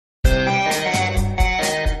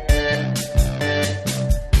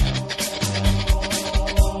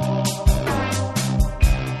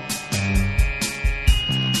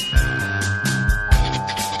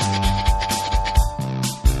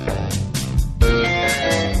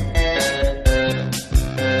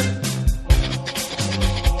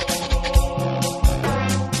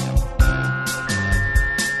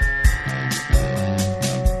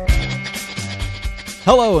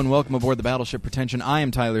Hello and welcome aboard the Battleship Pretension. I am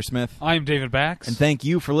Tyler Smith. I am David Bax. And thank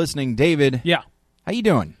you for listening, David. Yeah. How you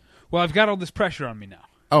doing? Well, I've got all this pressure on me now.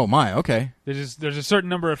 Oh, my, okay. There's a certain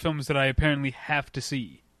number of films that I apparently have to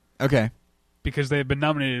see. Okay. Because they have been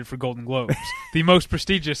nominated for Golden Globes, the most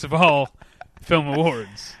prestigious of all film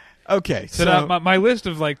awards. Okay, so my list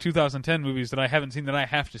of like 2010 movies that I haven't seen that I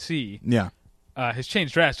have to see has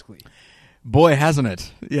changed drastically. Boy, hasn't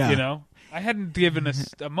it? Yeah. You know? I hadn't given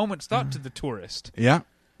a moment's thought to The Tourist. Yeah.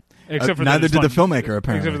 Except for neither did the filmmaker,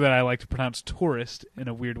 apparently. Except for that I like to pronounce tourist in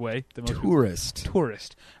a weird way. Tourist.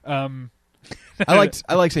 Tourist. I like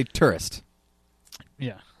to say tourist.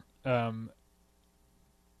 Yeah.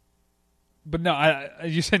 But no,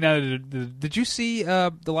 you said now. Did you see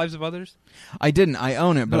The Lives of Others? I didn't. I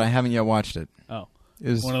own it, but I haven't yet watched it. Oh, it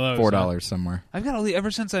was one of those, $4 somewhere. I've got ever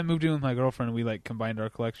since I moved in with my girlfriend, we like combined our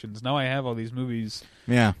collections. Now I have all these movies.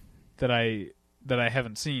 Yeah. That I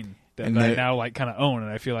haven't seen that I now like kind of own,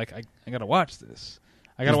 and I feel like I gotta watch this.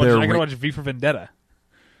 I gotta watch V for Vendetta.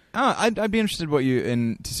 I'd be interested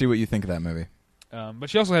to see what you think of that movie. But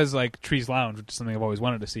she also has like Trees Lounge, which is something I've always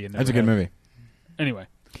wanted to see. And that's a good movie. Anyway.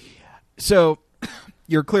 So,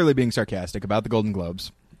 you're clearly being sarcastic about the Golden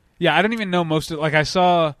Globes. Yeah, I don't even know most of. Like, I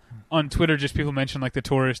saw on Twitter just people mention like The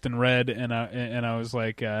Tourist and Red, and I was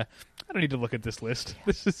like, I don't need to look at this list.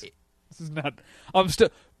 This is not. I'm still.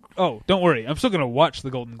 Oh, don't worry. I'm still going to watch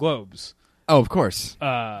the Golden Globes. Oh, of course.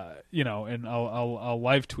 And I'll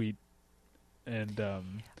live tweet, and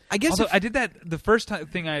I guess I did that. The first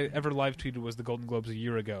thing I ever live tweeted was the Golden Globes a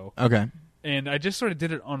year ago. Okay. And I just sort of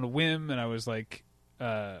did it on a whim, and I was like.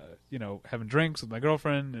 Having drinks with my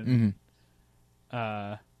girlfriend, and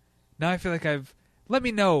now I feel like let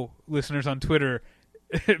me know, listeners on Twitter,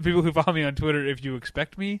 people who follow me on Twitter, if you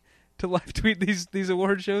expect me to live tweet these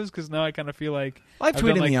award shows, because now I kind of feel like live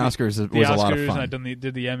tweeting the Oscars was a lot of fun. And I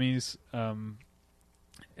did the Emmys,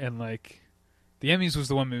 and like the Emmys was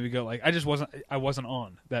the one maybe go like I wasn't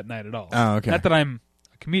on that night at all. Oh, okay. Not that I'm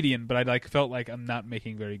comedian, but I felt like I'm not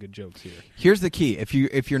making very good jokes here. Here's the key: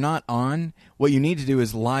 if you're not on, what you need to do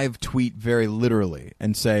is live tweet very literally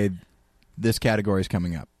and say this category is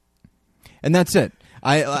coming up, and that's it.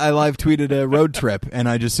 I live tweeted a road trip, and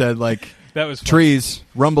I just said like that was fun. Trees,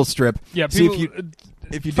 rumble strip. Yeah, people, see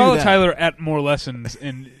if you follow do that, Tyler at More Lessons,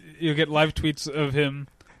 and you'll get live tweets of him.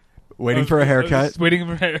 Waiting for a haircut. Waiting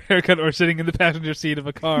for a haircut or sitting in the passenger seat of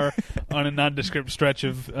a car on a nondescript stretch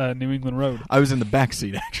of New England road. I was in the back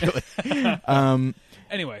seat, actually.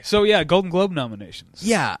 Anyway, so yeah, Golden Globe nominations.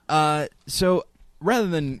 Yeah, so rather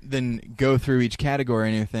than go through each category or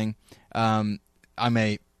anything,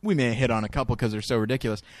 we may hit on a couple because they're so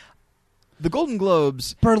ridiculous. The Golden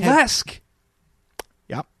Globes... Burlesque!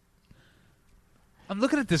 Yep. I'm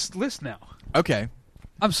looking at this list now. Okay.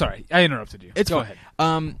 I'm sorry, I interrupted you. Go ahead.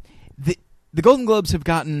 The Golden Globes have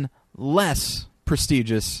gotten less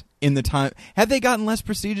prestigious in the time. Have they gotten less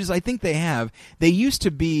prestigious? I think they have. They used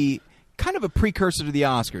to be kind of a precursor to the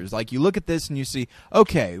Oscars. Like, you look at this and you see,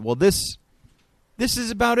 okay, well, this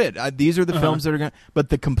is about it. These are the films that are going to... But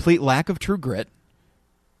the complete lack of true grit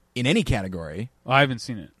in any category... Well, I haven't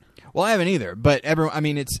seen it. Well, I haven't either. But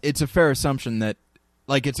it's a fair assumption that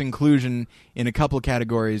like its inclusion in a couple of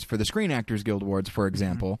categories for the Screen Actors Guild Awards, for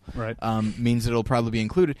example, right. Means that it'll probably be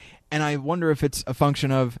included. And I wonder if it's a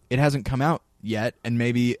function of it hasn't come out yet, and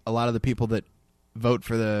maybe a lot of the people that vote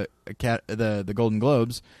for the Golden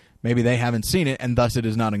Globes, maybe they haven't seen it, and thus it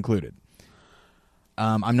is not included.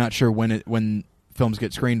 I'm not sure when films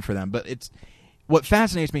get screened for them, but it's what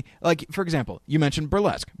fascinates me. Like, for example, you mentioned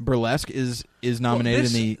Burlesque. Burlesque is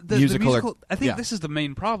nominated in the musical. I think this is the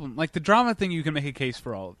main problem. Like, the drama thing, you can make a case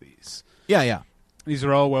for all of these. Yeah. These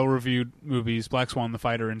are all well-reviewed movies. Black Swan, The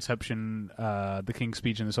Fighter, Inception, The King's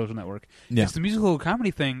Speech, and The Social Network. Yeah. It's the musical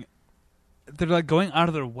comedy thing. They're like going out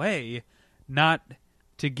of their way not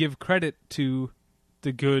to give credit to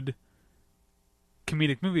the good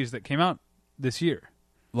comedic movies that came out this year.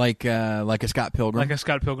 Like a Scott Pilgrim? Like a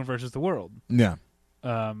Scott Pilgrim versus the World. Yeah.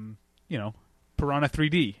 Piranha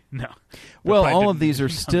 3D. No. Well, all of these are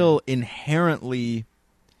still inherently,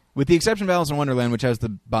 with the exception of Alice in Wonderland, which has the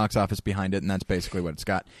box office behind it, and that's basically what it's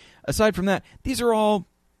got. Aside from that, these are all,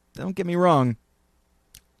 don't get me wrong,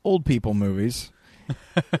 old people movies.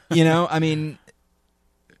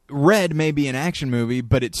 Red may be an action movie,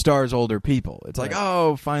 but it stars older people. It's like,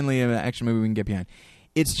 oh, finally an action movie we can get behind.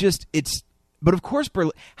 But of course,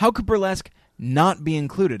 how could Burlesque not be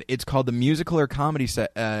included? It's called the musical or comedy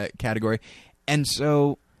category. And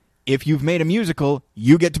so if you've made a musical,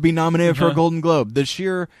 you get to be nominated for a Golden Globe. The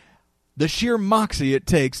sheer the sheer moxie it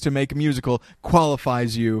takes to make a musical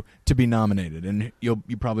qualifies you to be nominated, and you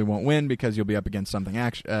probably won't win because you'll be up against something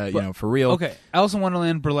for real. Okay, Alice in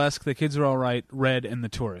Wonderland, Burlesque, The Kids Are All Right, Red, and The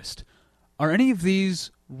Tourist. Are any of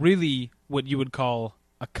these really what you would call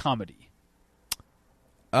a comedy?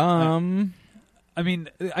 I mean,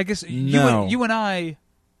 I guess no. you and I,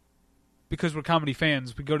 because we're comedy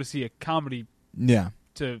fans, we go to see a comedy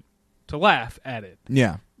to laugh at it.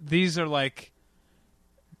 Yeah. These are like,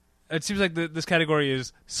 it seems like this category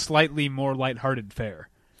is slightly more lighthearted fare,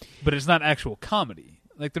 but it's not actual comedy.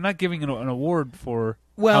 Like, they're not giving an award for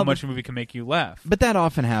how much a movie can make you laugh. But that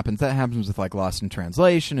often happens. That happens with like Lost in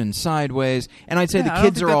Translation and Sideways. And I'd say the I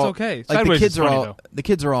kids don't think are all that's okay. Like Sideways the kids is are funny, all though. The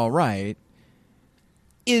Kids Are All Right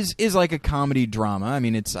is like a comedy drama. I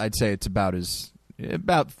mean, I'd say it's about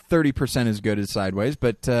 30% as good as Sideways,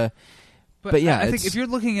 but yeah, I think if you're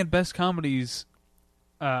looking at best comedies,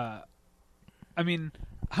 I mean,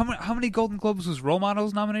 how many Golden Globes was Role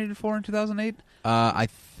Models nominated for in 2008?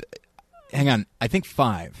 Hang on, I think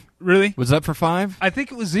 5. Really? Was that for 5? I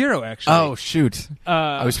think it was 0, actually. Oh shoot!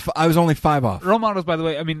 I was only 5 off. Role Models, by the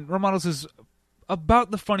way, I mean, Role Models is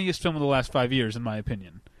about the funniest film of the last 5 years, in my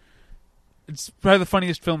opinion. It's probably the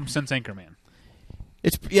funniest film since Anchorman.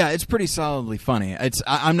 It's pretty solidly funny.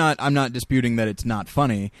 I'm not disputing that it's not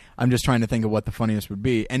funny. I'm just trying to think of what the funniest would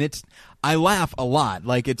be. And I laugh a lot.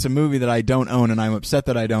 Like, it's a movie that I don't own, and I'm upset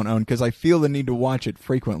that I don't own because I feel the need to watch it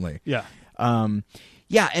frequently. Yeah.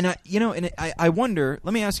 Yeah, and I wonder.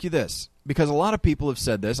 Let me ask you this, because a lot of people have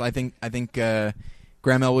said this. I think Graham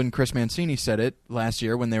Elwood and Chris Mancini said it last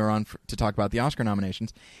year when they were on to talk about the Oscar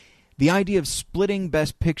nominations. The idea of splitting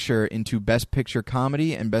Best Picture into Best Picture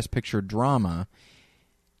Comedy and Best Picture Drama,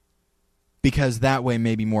 because that way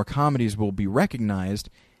maybe more comedies will be recognized,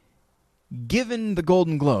 given the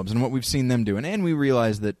Golden Globes and what we've seen them do. And we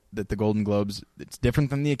realize that the Golden Globes, it's different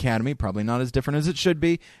than the Academy, probably not as different as it should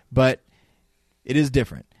be, but it is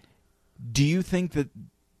different. Do you think that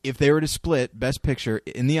if they were to split Best Picture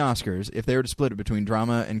in the Oscars, if they were to split it between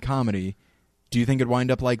drama and comedy, do you think it'd wind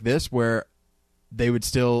up like this, where they would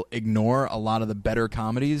still ignore a lot of the better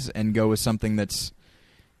comedies and go with something that's...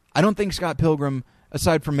 I don't think Scott Pilgrim,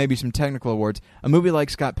 aside from maybe some technical awards, a movie like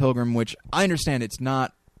Scott Pilgrim, which I understand it's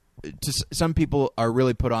not... some people are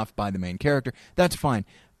really put off by the main character. That's fine.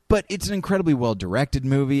 But it's an incredibly well-directed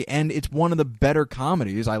movie, and it's one of the better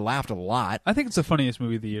comedies. I laughed a lot. I think it's the funniest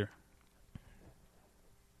movie of the year.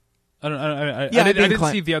 I didn't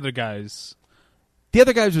see the other guys. The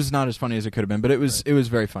other guys was not as funny as it could have been, but it was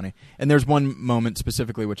very funny. And there's one moment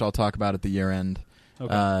specifically which I'll talk about at the year-end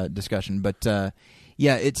discussion. But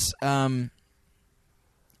yeah, it's and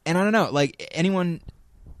I don't know, like anyone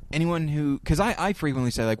who, because I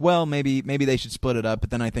frequently say like, well, maybe they should split it up, but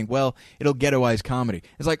then I think, well, it'll ghettoize comedy.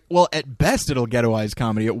 It's like, well, at best it'll ghettoize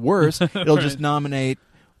comedy. At worst, it'll Right. just nominate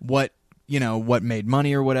what made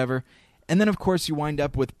money or whatever. And then, of course, you wind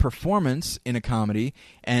up with performance in a comedy.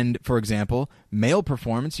 And, for example, male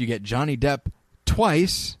performance, you get Johnny Depp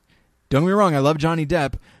twice. Don't get me wrong, I love Johnny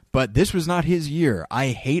Depp, but this was not his year. I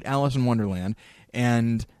hate Alice in Wonderland,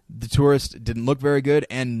 and The Tourist didn't look very good,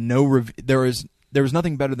 and there was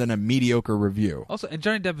nothing better than a mediocre review. Also, and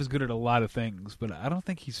Johnny Depp is good at a lot of things, but I don't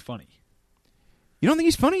think he's funny. You don't think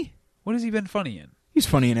he's funny? What has he been funny in? He's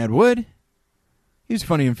funny in Ed Wood. He's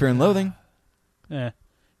funny in Fear and Loathing.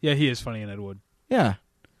 Yeah, he is funny in Ed Wood. Yeah.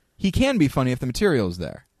 He can be funny if the material is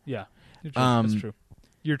there. Yeah, you're true. That's true.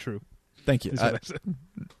 You're true. Thank you. Is what I said.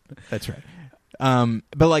 That's right.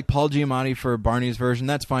 But like Paul Giamatti for Barney's version,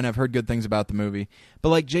 that's fine. I've heard good things about the movie. But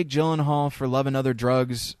like Jake Gyllenhaal for Love and Other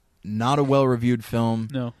Drugs, not a well-reviewed film.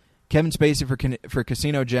 No. Kevin Spacey for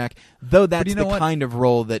Casino Jack, though that's the kind of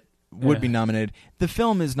role that would be nominated. The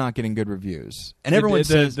film is not getting good reviews, and everyone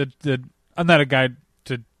says I'm not a guy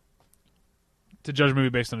to judge a movie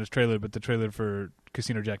based on his trailer, but the trailer for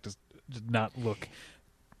Casino Jack does not look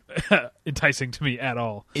enticing to me at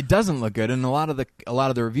all. It doesn't look good, and a lot of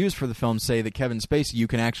the reviews for the film say that Kevin Spacey, you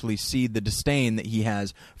can actually see the disdain that he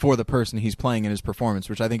has for the person he's playing in his performance,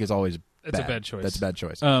 which I think is always It's a bad choice. That's a bad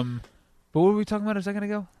choice. But what were we talking about a second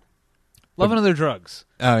ago? Love and Other Drugs.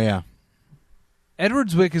 Oh yeah. Edward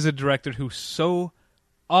Zwick is a director who so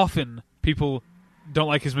often people don't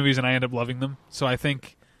like his movies, and I end up loving them. So I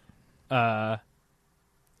think I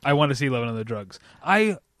want to see Love and Other Drugs.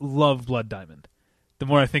 I love Blood Diamond. The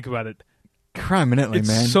more I think about it, crime in Italy, it's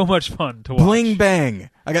man. so much fun to watch. Bling bang.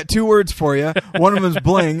 I got 2 words for you. One of them is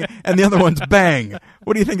bling, and the other one's bang.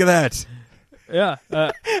 What do you think of that? Yeah,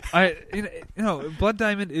 Blood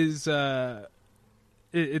Diamond is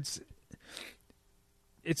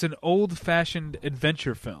it's an old-fashioned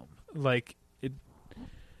adventure film. Like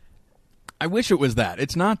I wish it was that.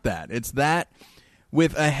 It's not that. It's that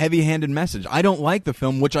with a heavy-handed message. I don't like the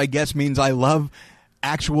film, which I guess means I love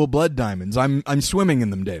actual blood diamonds. I'm swimming in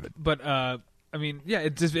them, David. But I mean, yeah,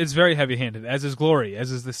 it's very heavy-handed. As is Glory,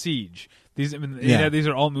 as is The Siege. These these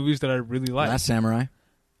are all movies that I really like. Last Samurai.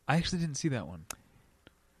 I actually didn't see that one.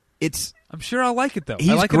 I'm sure I'll like it though. He's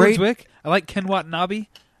I like great. Edward Zwick. I like Ken Watanabe.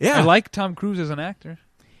 Yeah. I like Tom Cruise as an actor.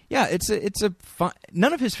 Yeah, it's a fun.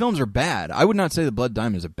 None of his films are bad. I would not say The Blood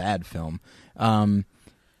Diamond is a bad film.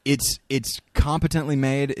 It's competently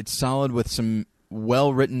made. It's solid with some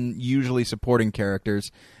well written, usually supporting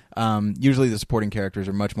characters. Usually the supporting characters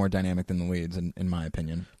are much more dynamic than the leads, in my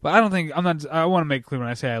opinion. But I want to make clear when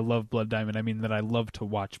I say I love Blood Diamond, I mean that I love to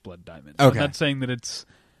watch Blood Diamond. Okay. I'm not saying that it's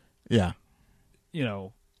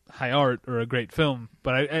high art or a great film,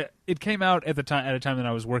 but it came out at a time that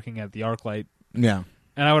I was working at the ArcLight. Yeah.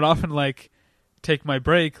 And I would often take my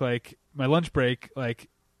break, my lunch break,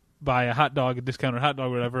 buy a hot dog, a discounted hot dog,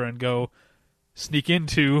 or whatever, and go sneak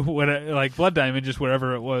into Blood Diamond, just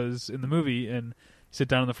wherever it was in the movie, and sit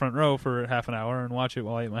down in the front row for half an hour and watch it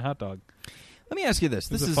while I ate my hot dog. Let me ask you this: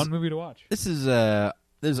 This is a fun movie to watch. This is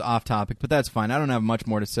off topic, but that's fine. I don't have much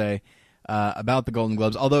more to say about the Golden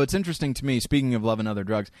Globes. Although it's interesting to me. Speaking of Love and Other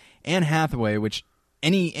Drugs, Anne Hathaway, which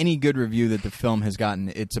any good review that the film has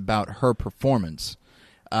gotten, it's about her performance.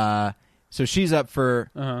 So she's up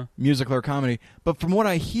for musical or comedy. But from what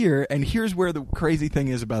I hear, and here's where the crazy thing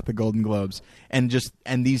is about the Golden Globes and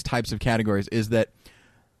these types of categories, is that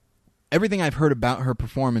everything I've heard about her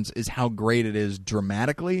performance is how great it is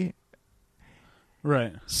dramatically.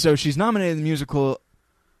 Right. So she's nominated in the musical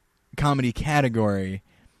comedy category,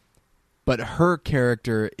 but her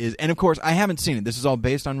character is, and of course I haven't seen it. This is all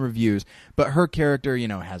based on reviews, but her character,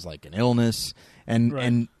 has an illness,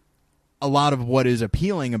 and a lot of what is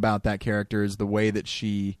appealing about that character is the way that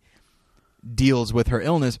she deals with her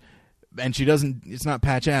illness, and it's not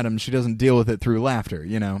Patch Adams. She doesn't deal with it through laughter,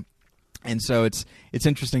 And so it's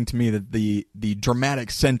interesting to me that the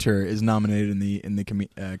dramatic center is nominated in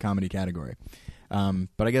the comedy category.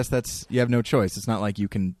 But I guess you have no choice. It's not like you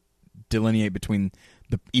can delineate between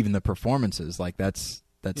even the performances. That's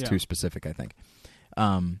too specific, I think.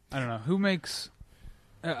 I don't know who makes.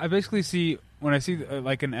 I basically see when I see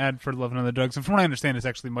an ad for Love and Other Drugs, and from what I understand, it's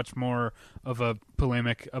actually much more of a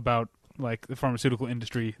polemic about the pharmaceutical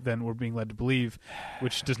industry than we're being led to believe,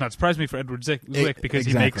 which does not surprise me for Edward Zwick because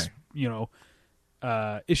he makes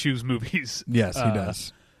issues movies. Yes, he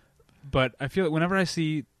does. But I feel like whenever I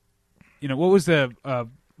see, what was the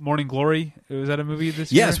Morning Glory? Was that a movie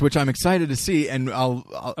this year? Yes, which I'm excited to see, and I'll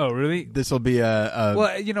oh, really? This will be a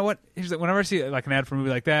well, you know what? Whenever I see an ad for a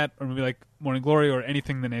movie like that, or a movie like Morning Glory, or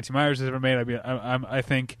anything that Nancy Meyers has ever made, I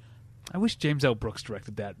think, I wish James L. Brooks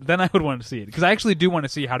directed that. Then I would want to see it because I actually do want to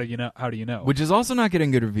see How Do You Know, which is also not getting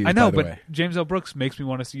good reviews. I know, by the way. James L. Brooks makes me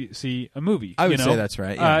want to see a movie. I would say that's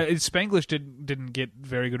right. Yeah. Spanglish didn't get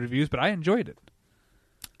very good reviews, but I enjoyed it.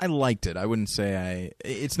 I liked it. I wouldn't say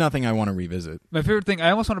it's nothing I want to revisit. My favorite thing, I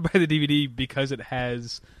almost want to buy the DVD because it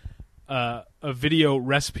has a video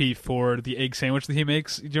recipe for the egg sandwich that he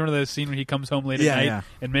makes. Do you remember the scene where he comes home late at night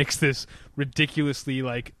and makes this ridiculously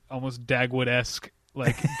almost Dagwood-esque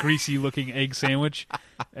greasy looking egg sandwich,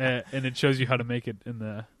 and it shows you how to make it on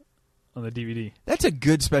the DVD. That's a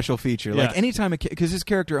good special feature. Yeah. Anytime because his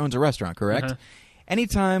character owns a restaurant, correct? Uh-huh.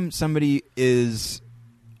 Anytime somebody is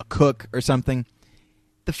a cook or something,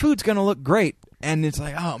 the food's going to look great, and it's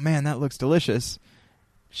oh man, that looks delicious.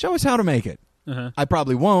 Show us how to make it. Uh-huh. I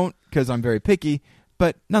probably won't because I'm very picky,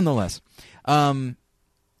 but nonetheless,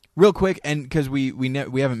 real quick, and because we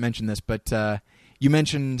haven't mentioned this, but you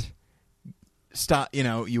mentioned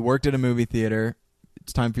you worked at a movie theater.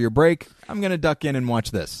 It's time for your break. I'm going to duck in and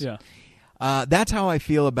watch this. Yeah. That's how I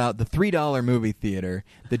feel about the $3 movie theater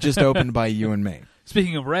that just opened by you and me.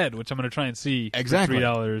 Speaking of Red, which I'm going to try and see exactly for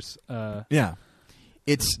 $3. Yeah.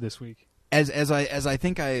 It's this week. As I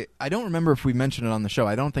think I don't remember if we mentioned it on the show.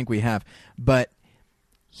 I don't think we have. But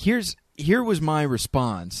here was my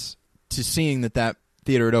response to seeing that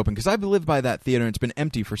theater had opened, because I've lived by that theater and it's been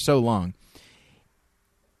empty for so long,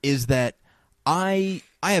 is that I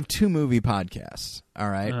have 2 movie podcasts, all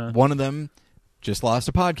right? Uh-huh. One of them just lost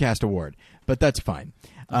a podcast award, but that's fine.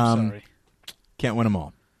 I'm sorry. Can't win them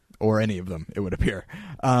all, or any of them, it would appear.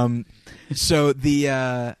 So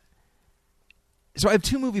I have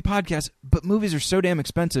 2 movie podcasts, but movies are so damn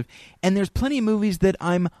expensive, and there's plenty of movies that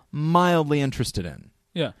I'm mildly interested in.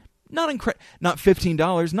 Yeah. Not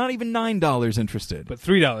 $15, not even $9 interested. But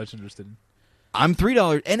 $3 interested. I'm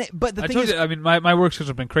 $3, but the thing is, I mean, my work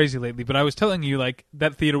schedule's been crazy lately. But I was telling you,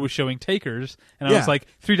 that theater was showing Takers, and I was like,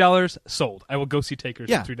 $3 sold. I will go see Takers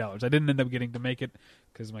for $3. I didn't end up getting to make it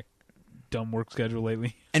because my dumb work schedule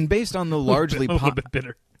lately. And based on the largely a little bit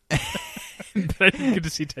bitter. But I didn't get to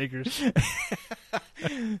see Takers.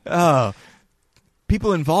 Oh,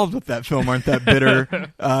 people involved with that film aren't that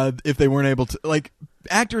bitter. If they weren't able to, like,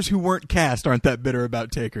 actors who weren't cast aren't that bitter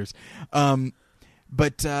about Takers.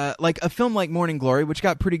 But like a film like Morning Glory, which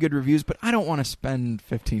got pretty good reviews, but I don't want to spend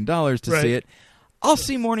 $15 to see it. I'll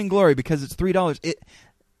see Morning Glory because it's $3.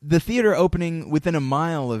 The theater opening within a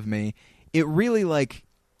mile of me, it really, like,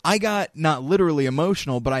 I got not literally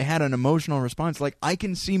emotional, but I had an emotional response. Like, I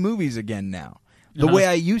can see movies again now. The way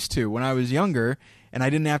I used to when I was younger, and I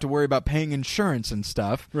didn't have to worry about paying insurance and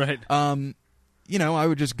stuff. Right. You know, I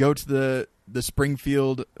would just go to the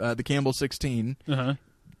Springfield, the Campbell 16,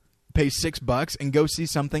 pay $6 and go see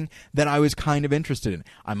something that I was kind of interested in.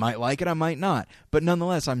 I might like it, I might not. But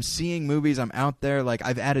nonetheless, I'm seeing movies, I'm out there. Like,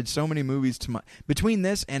 I've added so many movies to my... Between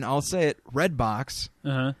this and, I'll say it, Redbox,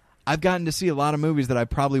 I've gotten to see a lot of movies that I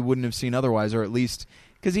probably wouldn't have seen otherwise, or at least...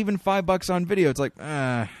 Because even $5 on video, it's like,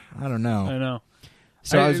 I don't know. I know.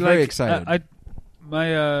 So I was very excited.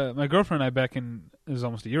 My girlfriend and I, back in... It was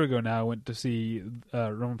almost a year ago now. Went to see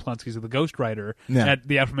Roman Polanski's The Ghost Rider at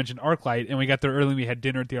the aforementioned ArcLight, and we got there early. We had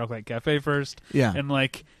dinner at the ArcLight Cafe first. Yeah, and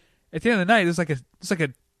like at the end of the night, it's like a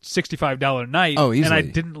 $65 night. Oh, easily. And I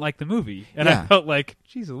didn't like the movie, and I felt like,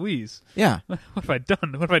 geez Louise. Yeah, what have I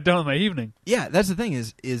done? What have I done with my evening? Yeah, that's the thing.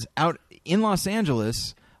 Is out in Los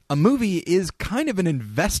Angeles, a movie is kind of an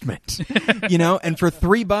investment, you know. And for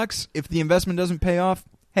 $3, if the investment doesn't pay off,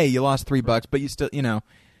 hey, you lost $3, but you still, you know.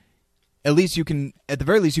 At least you can, at the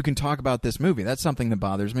very least, you can talk about this movie. That's something that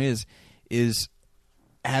bothers me is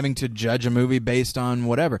having to judge a movie based on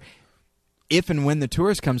whatever. If and when The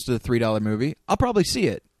Tourist comes to the $3 movie, I'll probably see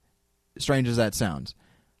it. Strange as that sounds,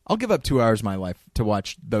 I'll give up 2 hours of my life to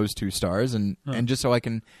watch those 2 stars, and just so I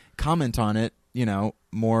can comment on it, you know,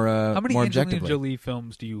 more How many more Angelina objectively. Jolie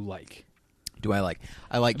films do you like? Do I like?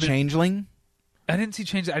 I like Changeling. I didn't see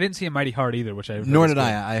Changeling. I didn't see A Mighty Heart either, which I nor did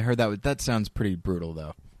I. I heard that sounds pretty brutal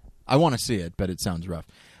though. I want to see it, but it sounds rough.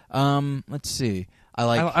 Let's see. I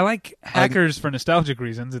like Hackers for nostalgic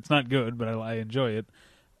reasons. It's not good, but I enjoy it.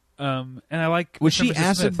 And I like. Was Mr. she Mrs.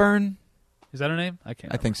 Acid Smith. Burn? Is that her name? I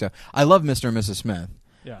can't. I think so. I love Mr. and Mrs. Smith.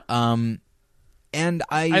 Yeah. And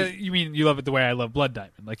you mean you love it the way I love Blood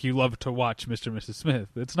Diamond? Like you love to watch Mr. and Mrs. Smith.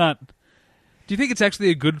 It's not. Do you think it's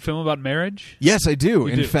actually a good film about marriage? Yes, I do. You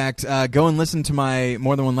in do. fact, go and listen to my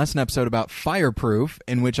More Than One Lesson episode about Fireproof,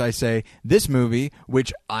 in which I say this movie,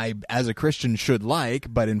 which I, as a Christian, should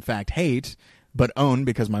like, but in fact hate, but own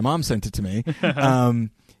because my mom sent it to me.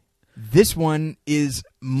 This one is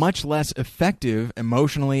much less effective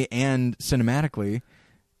emotionally and cinematically.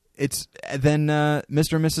 It's than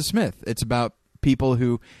Mr. and Mrs. Smith. It's about people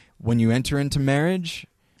who, when you enter into marriage,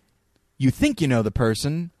 you think you know the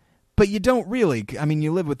person, but you don't really. I mean,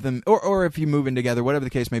 you live with them, or if you move in together, whatever the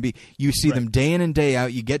case may be, you see them day in and day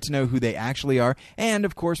out. You get to know who they actually are. And,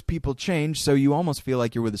 of course, people change, so you almost feel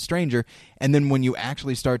like you're with a stranger. And then when you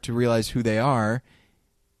actually start to realize who they are,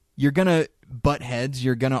 you're going to butt heads.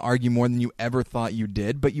 You're going to argue more than you ever thought you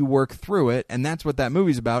did, but you work through it. And that's what that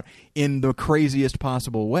movie's about in the craziest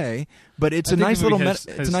possible way. But it's a nice little it's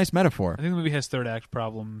a nice metaphor. I think the movie has third act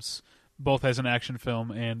problems, both as an action film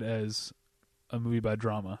and as a movie about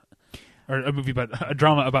drama. Or a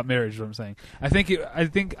drama about marriage is what I'm saying. I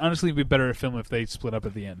think honestly it would be better a film if they split up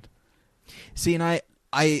at the end. See, and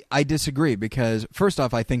I disagree because first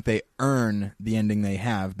off, I think they earn the ending they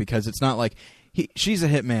have because it's not like she's a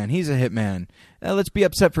hitman, he's a hitman. Let's be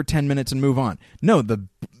upset for 10 minutes and move on. No, the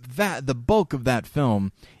bulk of that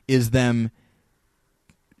film is them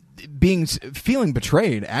feeling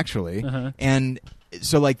betrayed actually, and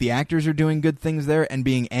so like the actors are doing good things there and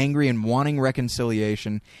being angry and wanting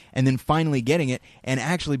reconciliation and then finally getting it and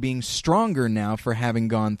actually being stronger now for having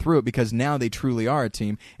gone through it because now they truly are a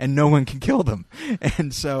team and no one can kill them.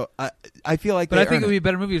 And so I feel like But I think it would be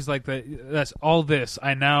better movies like that. That's all this.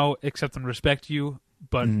 I now accept and respect you,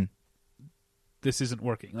 but this isn't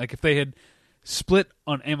working. Like if they had split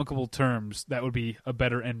on amicable terms, that would be a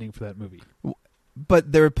better ending for that movie.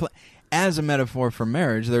 But there are as a metaphor for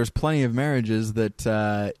marriage, there's plenty of marriages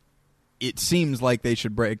that it seems like they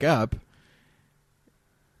should break up,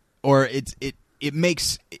 or it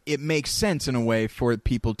makes sense in a way for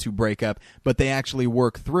people to break up, but they actually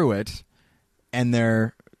work through it, and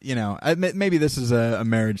they're maybe this is a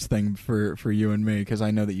marriage thing for you and me because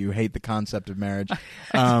I know that you hate the concept of marriage.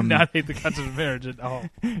 I do not hate the concept of marriage at all.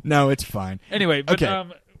 No, it's fine. Anyway, but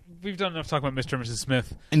okay. We've done enough talking about Mr. and Mrs.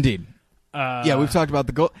 Smith. Indeed. Yeah, we've talked about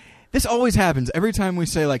the goal. This always happens every time we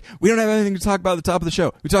say like we don't have anything to talk about at the top of the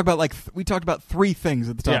show. We talk about we talked about 3 things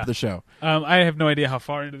at the top of the show. I have no idea how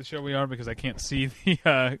far into the show we are because I can't see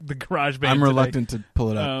the GarageBand. I'm reluctant to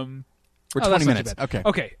pull it up. We're 20 minutes. Okay.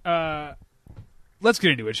 Okay. Let's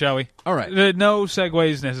get into it, shall we? All right. No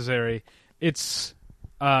segues necessary. It's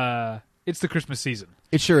the Christmas season.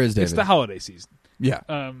 It sure is, David. It's the holiday season.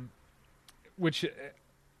 Yeah. Which,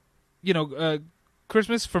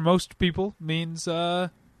 Christmas for most people means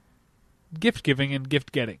gift giving and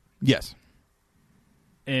gift getting. Yes.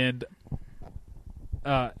 And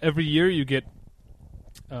every year you get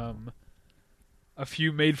a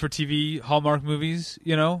few made-for-TV Hallmark movies,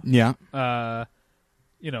 Yeah.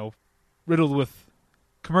 Riddled with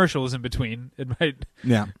commercials in between. It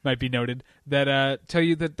might be noted that tell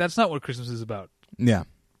you that that's not what Christmas is about. Yeah.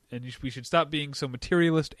 And we should stop being so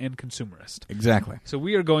materialist and consumerist. Exactly. So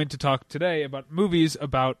we are going to talk today about movies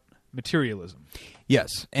about materialism.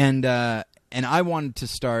 Yes, and I wanted to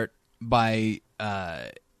start by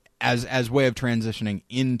as way of transitioning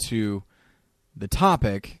into the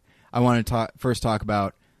topic. I want to first talk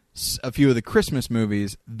about a few of the Christmas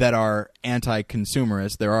movies that are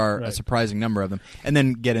anti-consumerist. There are a surprising number of them, and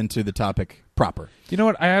then get into the topic proper. You know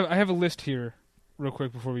what? I have a list here, real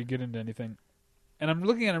quick, before we get into anything. And I'm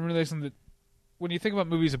looking at it and realizing that when you think about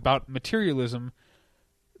movies about materialism,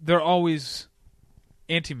 they're always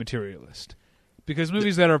anti-materialist. Because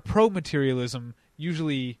movies that are pro-materialism,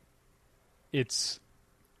 usually it's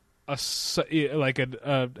an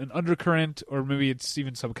undercurrent, or maybe it's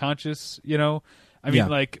even subconscious, I mean,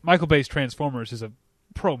 like, Michael Bay's Transformers is a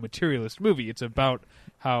pro-materialist movie. It's about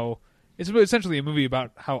how... It's essentially a movie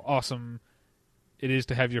about how awesome it is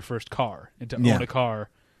to have your first car and to own a car.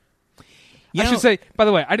 I should say, by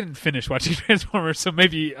the way, I didn't finish watching Transformers, so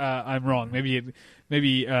maybe I'm wrong. Maybe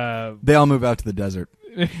they all move out to the desert.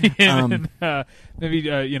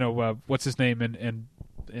 What's his name in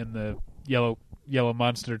the yellow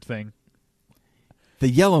monster thing? The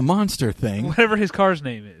yellow monster thing. Whatever his car's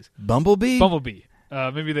name is. Bumblebee.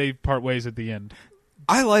 Maybe they part ways at the end.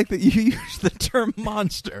 I like that you use the term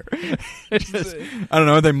monster. I don't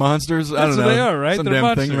know. Are they monsters? I don't know. They are, right? Some They're damn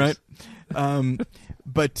monsters. thing, right?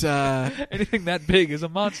 But anything that big is a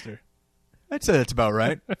monster. I'd say that's about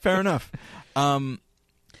right. Fair enough.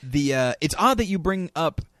 It's odd that you bring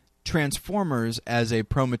up Transformers as a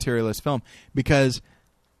pro-materialist film, because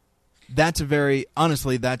that's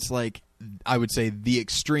that's like, I would say, the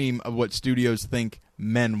extreme of what studios think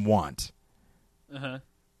men want. Uh-huh.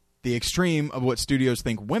 The extreme of what studios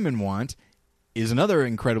think women want is another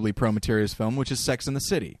incredibly pro-materialist film, which is Sex and the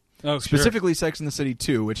City. Oh, specifically Sex and the City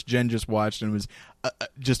 2, which Jen just watched and was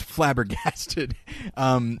just flabbergasted.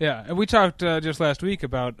 Yeah, and we talked just last week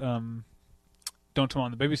about Don't Tell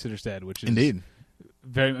Mom the Babysitter's Dead, which is indeed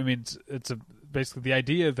very. I mean, it's basically the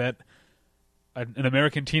idea that an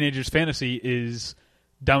American teenager's fantasy is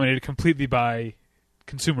dominated completely by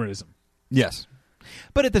consumerism. Yes,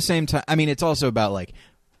 but at the same time, I mean, it's also about like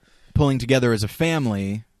pulling together as a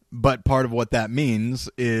family. But part of what that means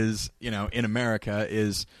is, in America,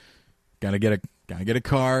 is gotta get a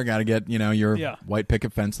car, gotta get your white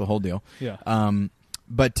picket fence, the whole deal. Yeah.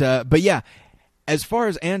 But yeah, as far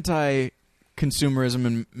as anti-consumerism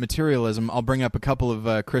and materialism, I'll bring up a couple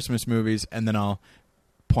of Christmas movies, and then I'll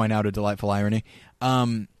point out a delightful irony.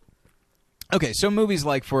 Okay, so movies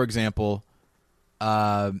like, for example,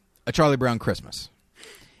 A Charlie Brown Christmas,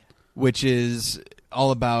 which is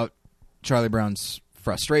all about Charlie Brown's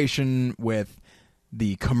frustration with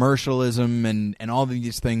the commercialism and all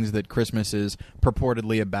these things that Christmas is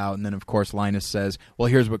purportedly about. And then, of course, Linus says, well,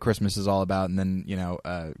 here's what Christmas is all about. And then,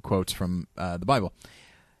 quotes from the Bible.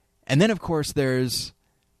 And then, of course, there's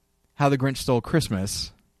How the Grinch Stole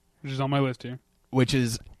Christmas. Which is on my list here. Which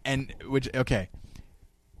is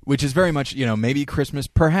very much, maybe Christmas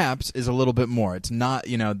perhaps is a little bit more. It's not,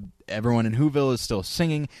 everyone in Whoville is still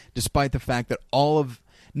singing, despite the fact that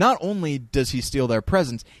not only does he steal their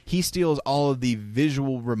presents, he steals all of the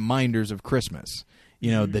visual reminders of Christmas.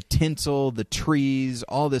 The tinsel, the trees,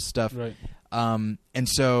 all this stuff. Right. And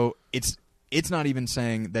so it's not even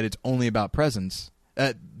saying that it's only about presents,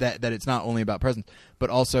 that it's not only about presents, but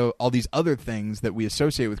also all these other things that we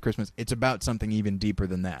associate with Christmas. It's about something even deeper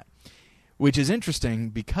than that, which is interesting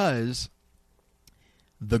because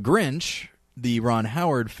The Grinch, the Ron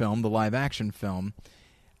Howard film, the live-action film,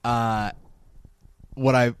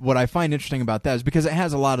 what I find interesting about that is because it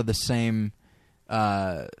has a lot of the same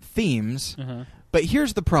themes. Uh-huh. But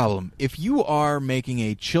here's the problem. If you are making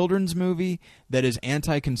a children's movie that is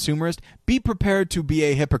anti-consumerist, be prepared to be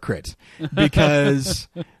a hypocrite. Because,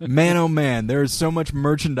 man, oh man, there is so much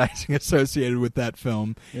merchandising associated with that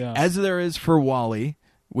film. Yeah. As there is for WALL-E,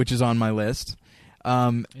 which is on my list.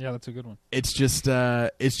 Yeah, that's a good one. It's just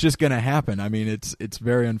going to happen. I mean, it's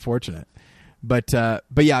very unfortunate. But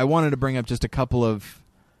yeah, I wanted to bring up just a couple of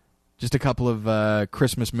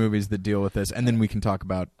Christmas movies that deal with this, and then we can talk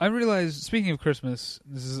about. I realized, speaking of Christmas,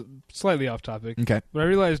 this is slightly off topic. Okay. But I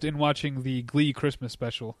realized in watching the Glee Christmas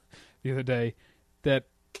special the other day that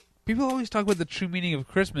people always talk about the true meaning of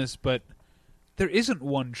Christmas, but there isn't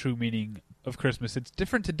one true meaning of Christmas. It's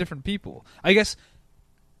different to different people. I guess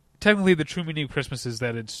technically the true meaning of Christmas is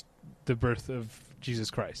that it's the birth of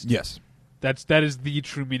Jesus Christ. Yes. That is the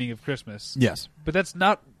true meaning of Christmas. Yes. But that's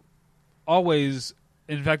not always,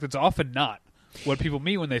 in fact, it's often not what people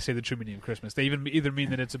mean when they say the true meaning of Christmas. They either mean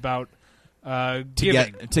that it's about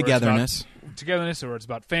giving, togetherness, or it's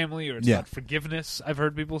about family, or it's about forgiveness. I've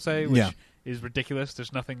heard people say, which is ridiculous.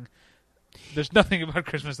 There's nothing about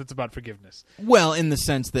Christmas that's about forgiveness. Well, in the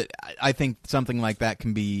sense that I think something like that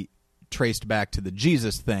can be traced back to the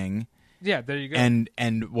Jesus thing. Yeah, there you go.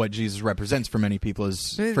 And what Jesus represents for many people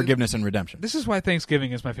is forgiveness and redemption. This is why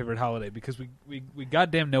Thanksgiving is my favorite holiday, because we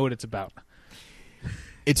goddamn know what it's about.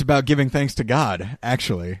 It's about giving thanks to God,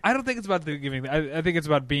 actually. I don't think it's about the giving. I think it's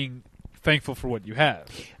about being thankful for what you have.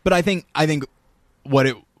 But I think what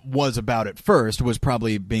it was about at first was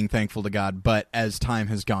probably being thankful to God, but as time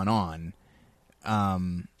has gone on,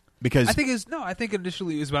 because I think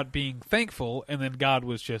initially it was about being thankful, and then God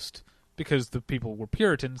was just, because the people were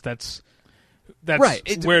Puritans, that's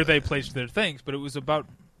right. Where they placed their thanks. But it was about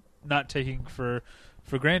not taking for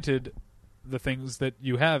granted the things that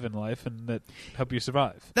you have in life and that help you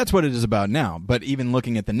survive. That's what it is about now. But even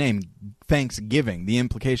looking at the name, Thanksgiving, the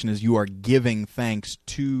implication is you are giving thanks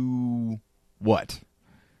to what?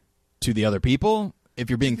 To the other people? If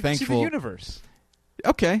you're being thankful... To the universe.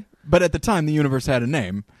 Okay. But at the time, the universe had a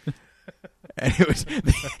name. And it was...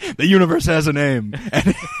 the universe has a name.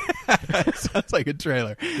 And it sounds like a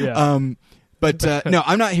trailer. Yeah. But no,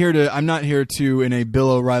 I'm not here to, in a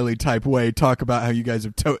Bill O'Reilly type way, talk about how you guys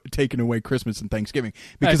have taken away Christmas and Thanksgiving.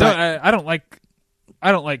 Because I don't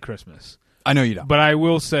like Christmas. I know you don't. But I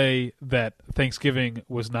will say that Thanksgiving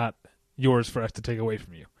was not yours for us to take away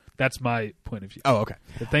from you. That's my point of view. Oh, okay.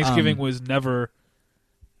 That Thanksgiving was never,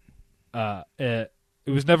 it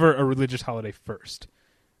was never a religious holiday first.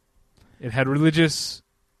 It had religious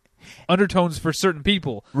undertones for certain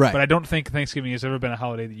people, right? But I don't think Thanksgiving has ever been a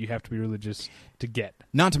holiday that you have to be religious to get.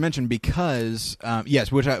 Not to mention because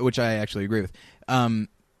yes, which I actually agree with.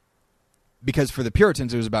 Because for the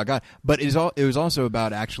Puritans it was about God, but it was also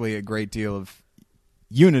about actually a great deal of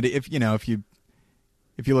unity. If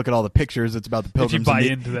you look at all the pictures, it's about the Pilgrims. If you buy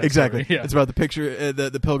into that, exactly. Story, yeah. It's about the picture,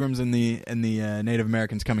 the Pilgrims and the Native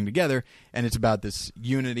Americans coming together, and it's about this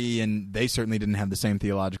unity. And they certainly didn't have the same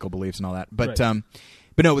theological beliefs and all that, but. Right.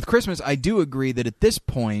 But no, with Christmas, I do agree that at this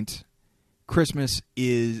point, Christmas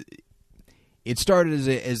is. It started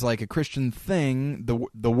as like a Christian thing.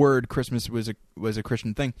 The word Christmas was a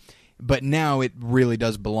Christian thing, but now it really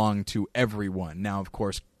does belong to everyone. Now, of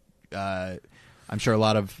course, I'm sure a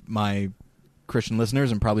lot of my Christian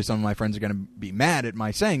listeners and probably some of my friends are going to be mad at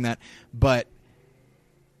my saying that, but.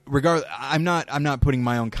 I'm not putting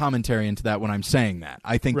my own commentary into that when I'm saying that.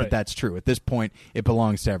 I think right. that that's true. At this point, it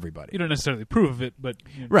belongs to everybody. You don't necessarily prove of it, but...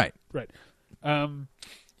 Right. Right.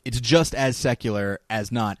 It's just as secular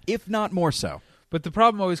as not, if not more so. But the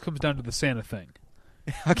problem always comes down to the Santa thing.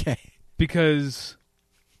 Okay. Because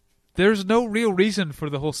there's no real reason for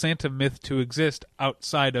the whole Santa myth to exist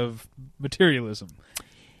outside of materialism.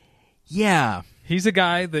 Yeah. He's a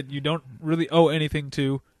guy that you don't really owe anything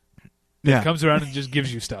to. Yeah. Comes around and just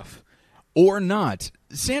gives you stuff. Or not.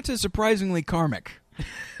 Santa's surprisingly karmic.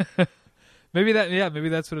 Maybe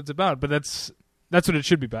that's what it's about, but that's what it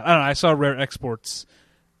should be about. I don't know, I saw Rare Exports,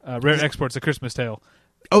 A Christmas Tale.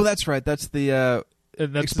 Oh, that's right. That's the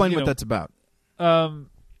explain what that's about.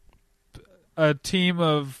 A team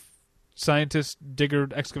of scientists,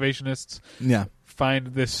 excavationists find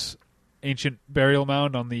this ancient burial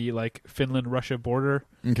mound on the Finland-Russia border.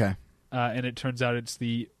 Okay. And it turns out it's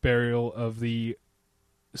the burial of the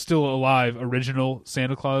still alive original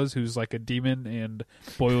Santa Claus, who's like a demon and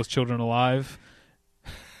boils children alive.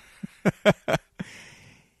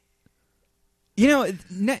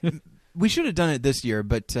 We should have done it this year,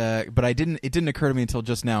 but I didn't. It didn't occur to me until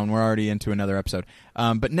just now, and we're already into another episode.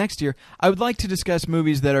 But next year, I would like to discuss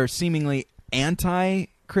movies that are seemingly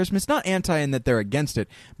anti-Christmas, not anti in that they're against it,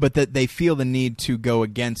 but that they feel the need to go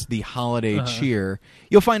against the holiday cheer.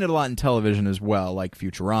 You'll find it a lot in television as well, like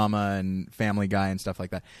Futurama and Family Guy and stuff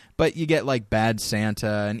like that. But you get like Bad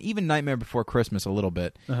Santa and even Nightmare Before Christmas a little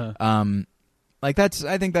bit. I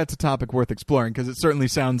think that's a topic worth exploring because it certainly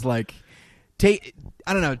sounds like I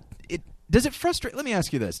don't know. Does it frustrate? Let me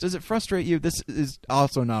ask you this: does it frustrate you? This is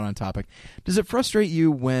also not on topic. Does it frustrate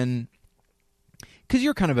you when? Because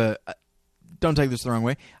you're kind of a. Don't take this the wrong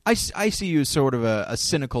way. I see you as sort of a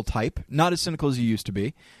cynical type, not as cynical as you used to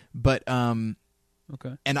be, but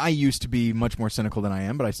Okay. And I used to be much more cynical than I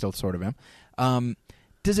am, but I still sort of am.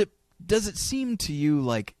 Does it seem to you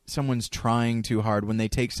like someone's trying too hard when they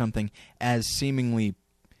take something as seemingly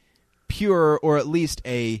pure, or at least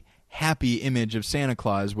a happy image of Santa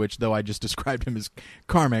Claus, which, though I just described him as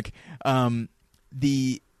karmic,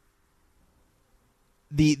 the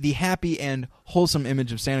happy and wholesome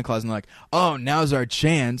image of Santa Claus, and they're like, oh, now's our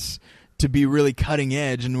chance to be really cutting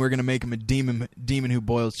edge, and we're going to make him a demon who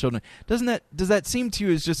boils children. Does that seem to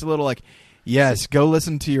you as just a little like, yes, go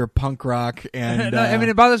listen to your punk rock? And No, I mean,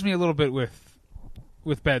 it bothers me a little bit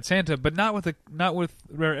with Bad Santa, but not with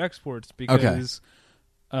Rare Exports, because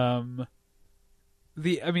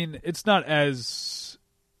it's not as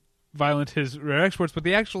violent as Rare Exports, but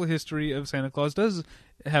the actual history of Santa Claus does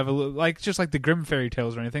have a little, just like the Grimm fairy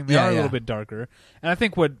tales or anything, they are a little bit darker. And I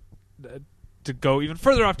think to go even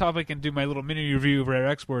further off topic and do my little mini review of Rare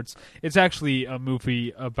Exports, it's actually a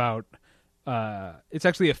movie about. It's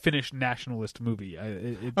actually a Finnish nationalist movie.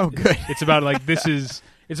 Good. It's about it's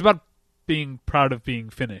about being proud of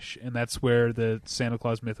being Finnish, and that's where the Santa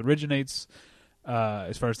Claus myth originates.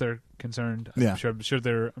 As far as they're concerned, yeah. I'm sure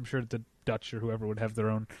the Dutch or whoever would have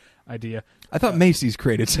their own idea. I thought Macy's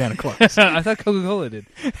created Santa Claus. I thought Coca-Cola did.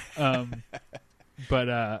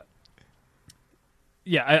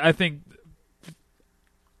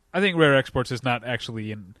 I think Rare Exports is not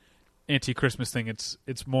actually an anti-Christmas thing.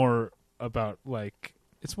 It's more about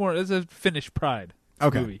it's a Finnish pride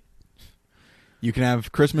movie. You can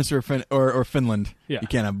have Christmas or Finland. Yeah. You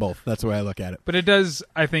can't have both. That's the way I look at it. But it does,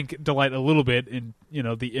 I think, delight a little bit in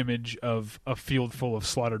the image of a field full of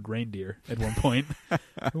slaughtered reindeer at one point,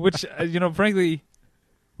 which frankly,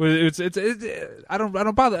 I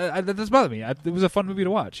don't bother. That doesn't bother me. It was a fun movie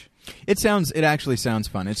to watch. It actually sounds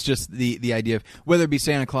fun. It's just the idea of whether it be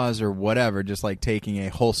Santa Claus or whatever, just like taking a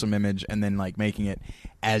wholesome image and then like making it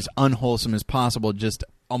as unwholesome as possible, just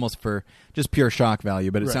almost for just pure shock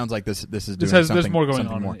value. But it sounds like this is doing something. There's more going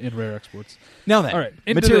on more. in Rare Exports. Now then, all right,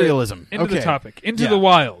 materialism. Into the topic. Into the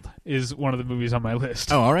Wild is one of the movies on my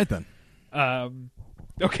list. Oh, all right then.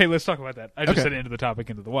 Okay, let's talk about that. I just said Into the Topic,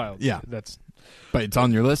 Into the Wild. Yeah, but it's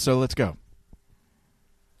on your list, so let's go.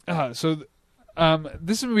 This is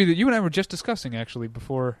a movie that you and I were just discussing actually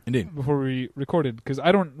before we recorded, because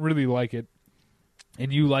I don't really like it,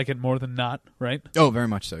 and you like it more than not, right? Oh, very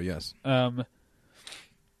much so. Yes.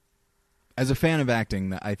 As a fan of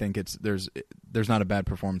acting, I think there's not a bad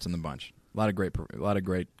performance in the bunch. A lot of great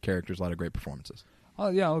characters, a lot of great performances. Oh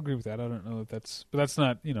yeah, I'll agree with that. I don't know if that's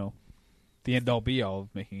not the end all be all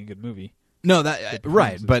of making a good movie. No, that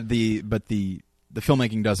right, but the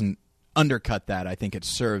filmmaking doesn't undercut that. I think it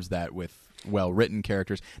serves that with well written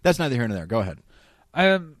characters. That's neither here nor there. Go ahead.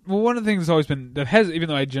 Well, one of the things that's always been even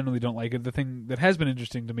though I generally don't like it, the thing that has been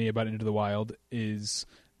interesting to me about Into the Wild is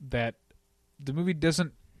that the movie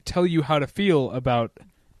doesn't tell you how to feel about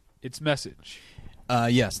its message.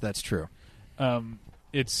 Yes, that's true.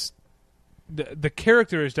 It's the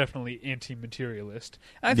character is definitely anti-materialist.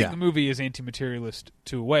 I think the movie is anti-materialist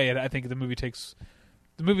to a way, and I think the movie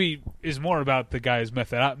is more about the guy's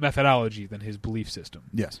methodology than his belief system.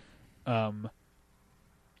 Yes. Because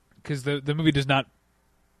the movie does not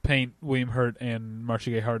paint William Hurt and Marcia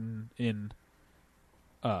Gay Harden in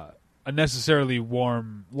a necessarily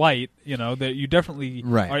warm light. That you definitely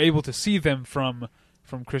are able to see them from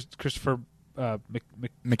Christopher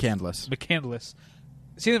McCandless.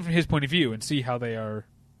 See them from his point of view and see how they are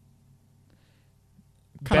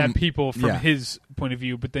bad people from his point of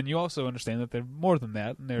view. But then you also understand that they're more than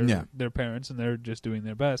that, and they're parents, and they're just doing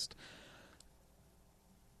their best.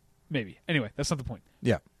 Maybe. Anyway, that's not the point.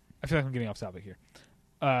 Yeah. I feel like I'm getting off topic here.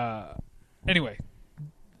 Anyway,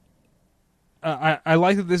 I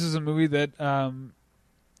like that this is a movie that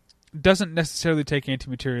doesn't necessarily take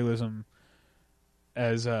anti-materialism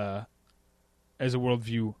as a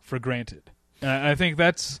worldview for granted. I think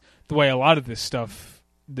that's the way a lot of this stuff,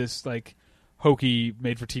 this like hokey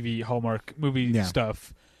made-for-TV Hallmark movie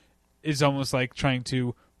stuff, is almost like trying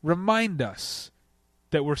to remind us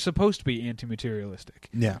that we're supposed to be anti-materialistic.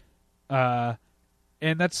 Yeah.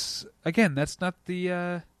 And that's not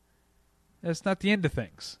the end of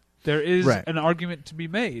things. There is an argument to be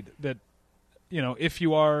made that if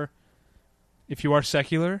you are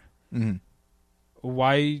secular,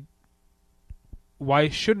 why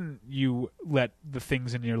shouldn't you let the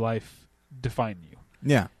things in your life define you?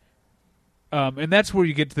 Yeah. And that's where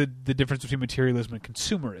you get to the difference between materialism and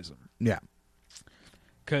consumerism. Yeah.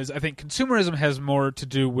 Because I think consumerism has more to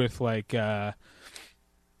do with like, I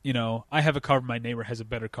have a car, but my neighbor has a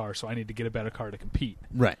better car, so I need to get a better car to compete.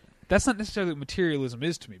 Right. That's not necessarily what materialism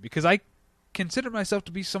is to me, because I consider myself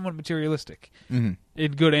to be somewhat materialistic in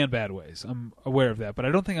good and bad ways. I'm aware of that, but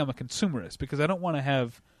I don't think I'm a consumerist because I don't want to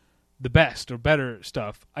have the best or better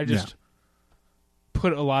stuff. I just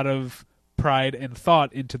put a lot of pride and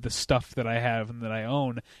thought into the stuff that I have and that I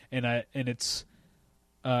own, and it's,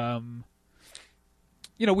 we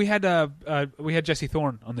had Jesse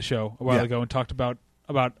Thorne on the show a while ago and talked about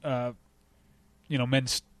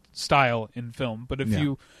men's style in film. But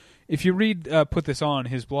if you read Put This On,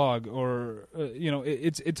 his blog, or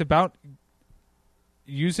it's about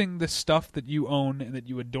using the stuff that you own and that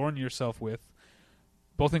you adorn yourself with,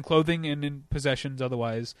 both in clothing and in possessions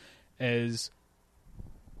otherwise, as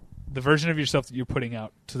the version of yourself that you're putting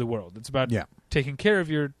out to the world. It's about taking care of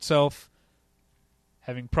yourself,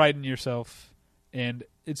 having pride in yourself, and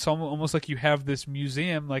it's almost like you have this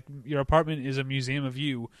museum, like your apartment is a museum of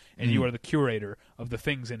you, and you are the curator of the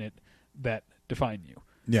things in it that define you.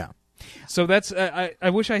 Yeah. So that's I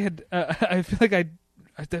wish I had I feel like I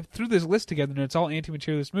threw this list together and it's all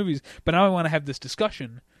anti-materialist movies, but now I want to have this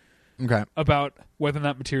discussion about whether or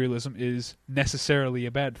not materialism is necessarily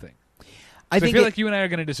a bad thing. I feel like you and I are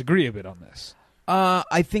going to disagree a bit on this.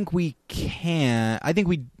 I think we can. I think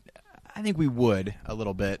we would a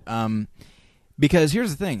little bit. Because here's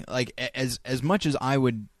the thing: like as much as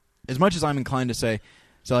I'm inclined to say,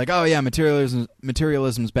 so like, oh yeah,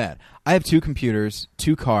 materialism's bad. I have 2 computers,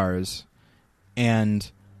 2 cars,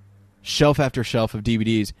 and shelf after shelf of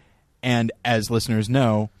DVDs, and as listeners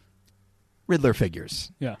know, Riddler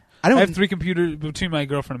figures. Yeah. I have 3 computers. Between my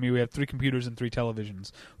girlfriend and me, we have 3 computers and 3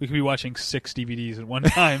 televisions. We could be watching 6 DVDs at one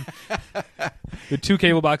time. With 2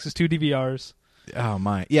 cable boxes, 2 DVRs. Oh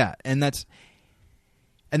my, yeah, and that's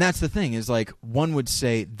the thing is, like, one would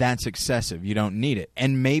say that's excessive. You don't need it,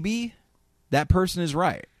 and maybe that person is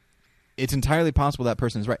right. It's entirely possible that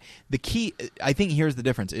person is right. The key, I think, here's the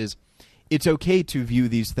difference: is it's okay to view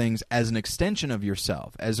these things as an extension of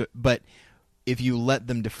yourself, but if you let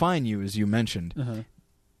them define you, as you mentioned.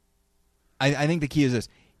 I think the key is this: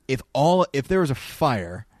 if there was a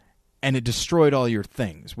fire and it destroyed all your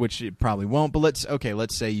things, which it probably won't, but let's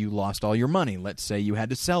say you lost all your money. Let's say you had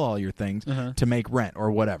to sell all your things to make rent or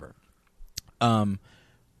whatever.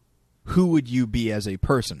 Who would you be as a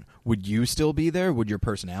person? Would you still be there? Would your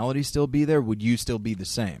personality still be there? Would you still be the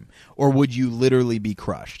same? Or would you literally be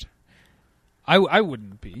crushed? I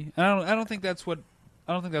wouldn't be. I don't think that's what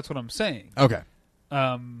I'm saying. Okay.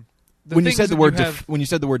 When you said the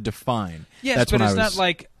word define, yes, that's but when it's not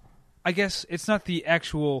like, I guess it's not the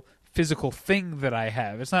actual physical thing that I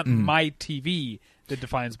have. It's not my TV that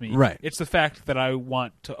defines me. Right. It's the fact that I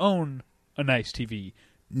want to own a nice TV.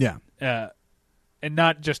 Yeah. And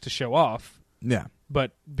not just to show off. Yeah.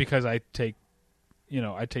 But because I take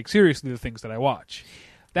seriously the things that I watch.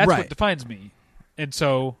 That's what defines me. And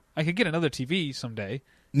so I could get another TV someday.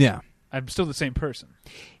 Yeah. I'm still the same person.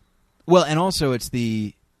 Well, and also it's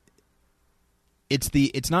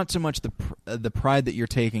not so much the pride that you're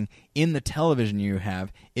taking in the television you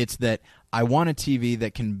have. It's that I want a TV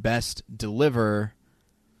that can best deliver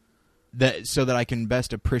that, so that I can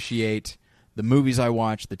best appreciate the movies I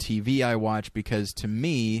watch, the TV I watch, because to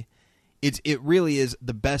me, it really is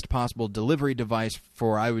the best possible delivery device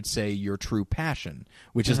for, I would say, your true passion,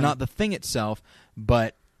 which is not the thing itself,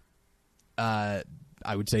 but I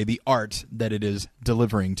would say the art that it is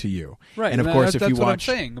delivering to you. Right, and of course, if you watch, that's what I'm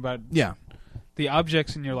saying about the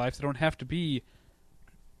objects in your life that don't have to be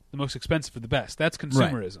the most expensive or the best. That's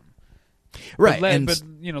consumerism. Right. But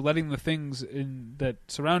letting the things that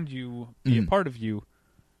surround you be a part of you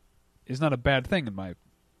is not a bad thing in my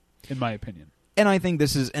opinion. And I think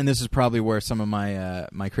this is probably where some of my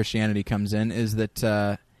my Christianity comes in, is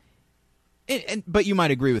that but you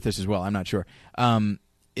might agree with this as well, I'm not sure.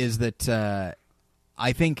 Is that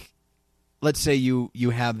I think, let's say you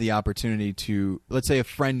have the opportunity to, let's say a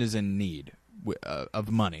friend is in need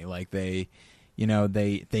of money, like they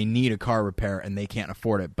need a car repair and they can't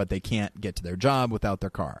afford it, but they can't get to their job without their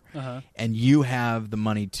car, and you have the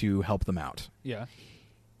money to help them out. Yeah.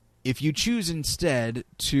 If you choose instead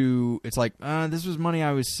to, it's like, this was money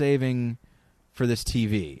I was saving for this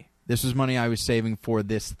TV. This was money I was saving for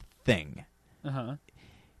this thing. And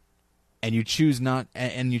you choose not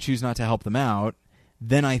to help them out,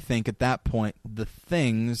 then I think at that point the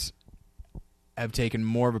things have taken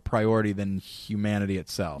more of a priority than humanity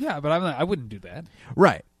itself. Yeah, but I wouldn't do that.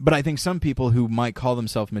 Right. But I think some people who might call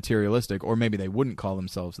themselves materialistic, or maybe they wouldn't call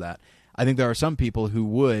themselves that, I think there are some people who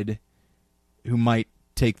might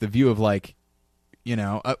take the view of, like,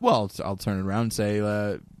 I'll turn it around and say,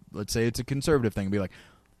 let's say it's a conservative thing. Be like,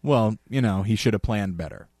 well, he should have planned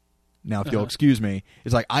better. Now, if you'll excuse me,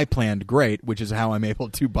 it's like I planned great, which is how I'm able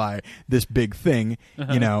to buy this big thing.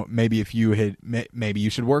 Maybe if you had, maybe you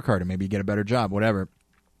should work harder, maybe get a better job, whatever.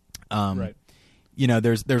 Right.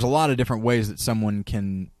 There's a lot of different ways that someone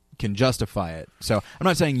can justify it. So I'm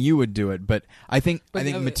not saying you would do it, but I think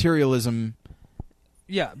materialism.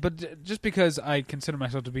 Yeah, but just because I consider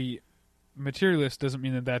myself to be materialist doesn't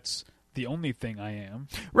mean that that's the only thing I am.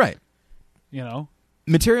 Right.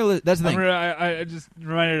 Materialist. That's the thing. I just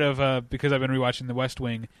reminded of because I've been rewatching The West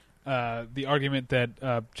Wing, the argument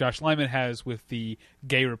that Josh Lyman has with the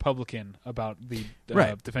gay Republican about the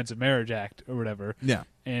Defense of Marriage Act or whatever. Yeah,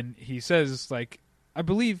 and he says I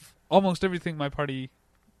believe almost everything my party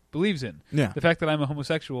believes in. Yeah, the fact that I'm a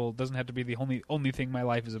homosexual doesn't have to be the only thing my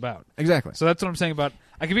life is about. Exactly. So that's what I'm saying about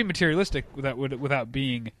I can be materialistic without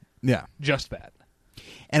being just that.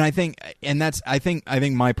 And I think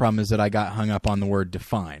my problem is that I got hung up on the word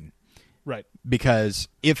define. Right. Because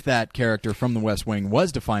if that character from The West Wing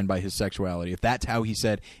was defined by his sexuality, if that's how he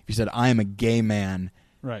said I am a gay man,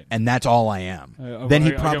 right, and that's all I am, then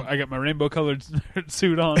he probably I got my rainbow colored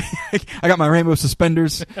suit on. I got my rainbow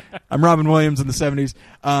suspenders. I'm Robin Williams in the 70s.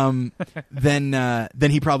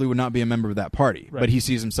 Then he probably would not be a member of that party. Right. But he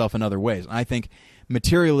sees himself in other ways. I think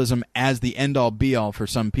materialism as the end-all be-all for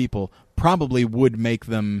some people probably would make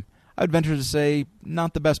them, I would venture to say,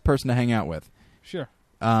 not the best person to hang out with. Sure.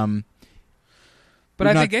 But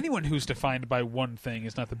I think anyone who's defined by one thing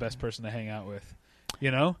is not the best person to hang out with.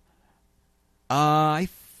 I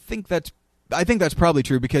think that's probably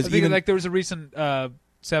true because even there was a recent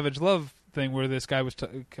Savage Love thing where this guy was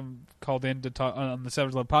called in to talk on the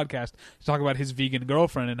Savage Love podcast to talk about his vegan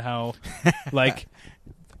girlfriend and how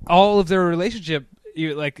all of their relationship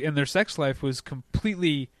in their sex life was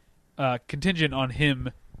completely contingent on him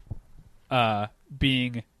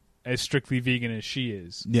being as strictly vegan as she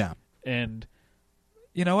is. Yeah. And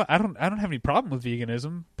you know what? I don't have any problem with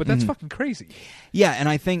veganism, but that's fucking crazy. Yeah, and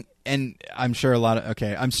I think, and I'm sure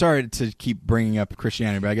I'm sorry to keep bringing up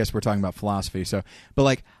Christianity, but I guess we're talking about philosophy. So,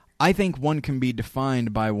 but I think one can be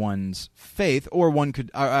defined by one's faith, or one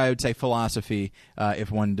could, I would say philosophy,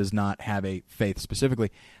 if one does not have a faith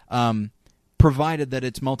specifically, provided that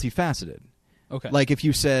it's multifaceted. Okay. If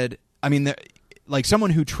you said, someone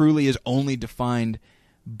who truly is only defined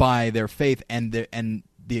by their faith and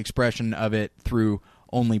the expression of it through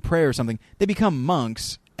only prayer or something, they become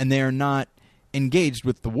monks and they are not engaged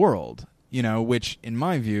with the world, which in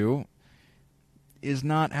my view is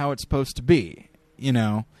not how it's supposed to be,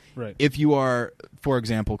 Right. If you are, for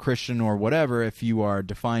example, Christian or whatever, if you are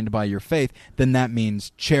defined by your faith, then that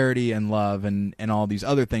means charity and love and all these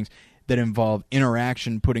other things that involve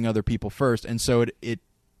interaction, putting other people first, and so it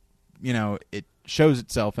shows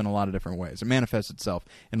itself in a lot of different ways. It manifests itself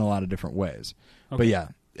in a lot of different ways. Okay. But yeah,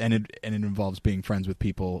 and it involves being friends with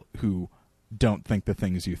people who don't think the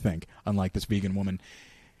things you think, unlike this vegan woman.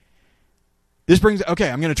 This brings... Okay,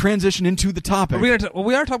 I'm going to transition into the topic. We are talking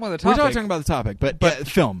about the topic. We're talking about the topic, but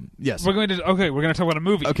film, yes. We're going to talk about a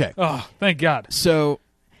movie. Okay. Oh, thank God. So,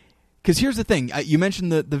 because here's the thing. You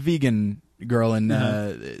mentioned the vegan girl in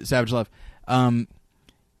Savage Love.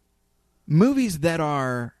 Movies that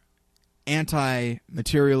are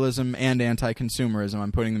anti-materialism and anti-consumerism,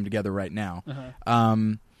 I'm putting them together right now,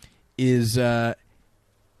 is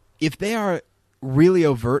if they are really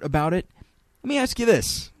overt about it, let me ask you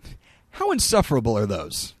this. How insufferable are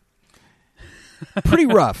those? Pretty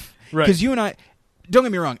rough. Right. Because you and I, don't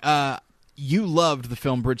get me wrong, you loved the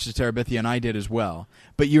film Bridge to Terabithia, and I did as well.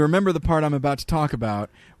 But you remember the part I'm about to talk about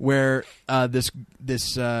where this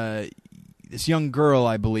young girl,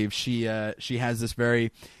 I believe, she has this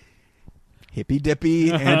very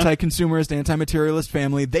hippy-dippy, anti-consumerist, anti-materialist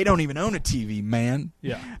family. They don't even own a TV, man.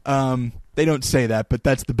 Yeah. They don't say that, but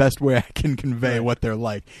that's the best way I can convey what they're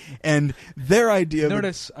like. And their idea...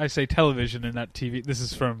 Notice I say television and not TV. This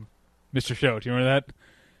is from Mr. Show. Do you remember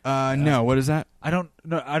that? No, what is that? I don't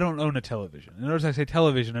own a television. Notice I say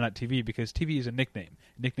television and not TV because TV is a nickname.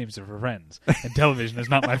 Nicknames are for friends. And television is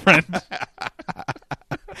not my friend.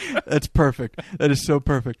 That's perfect. That is so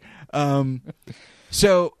perfect.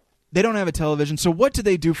 So... They don't have a television, so what do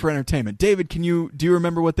they do for entertainment? David, do you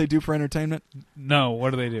remember what they do for entertainment? No,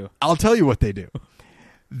 what do they do? I'll tell you what they do.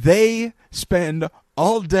 They spend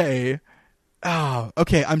all day... Oh,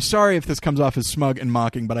 okay, I'm sorry if this comes off as smug and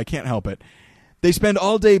mocking, but I can't help it. They spend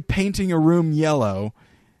all day painting a room yellow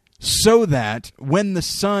so that when the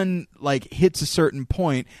sun hits a certain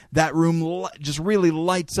point, that room just really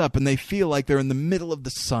lights up and they feel like they're in the middle of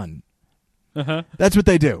the sun. Uh-huh. That's what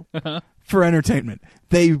they do Uh-huh. for entertainment.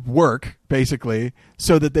 They work, basically,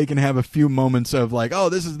 so that they can have a few moments of like, oh,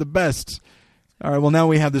 this is the best. All right, well, now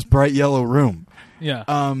we have this bright yellow room. Yeah.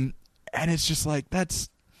 And it's just like, that's...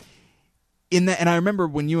 in that. And I remember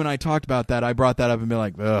when you and I talked about that, I brought that up and be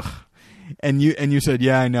like, ugh. And you said,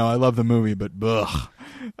 yeah, I know, I love the movie, but ugh.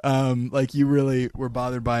 Like, you really were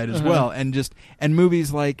bothered by it as well. And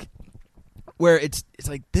movies like, where it's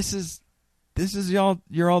like, this is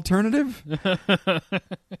your alternative?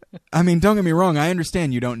 I mean, don't get me wrong. I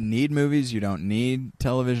understand you don't need movies. You don't need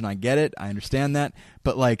television. I get it. I understand that.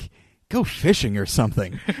 But, like, go fishing or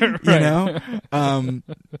something. You know?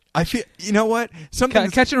 I feel, you know what?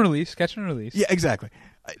 Catch and release. Yeah, exactly.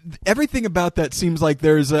 Everything about that seems like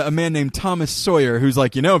there's a man named Thomas Sawyer who's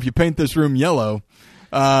like, you know, if you paint this room yellow,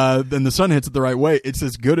 then the sun hits it the right way. It's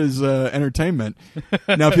as good as entertainment.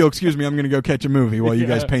 Now, if you'll excuse me, I'm going to go catch a movie while you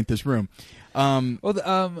guys paint this room.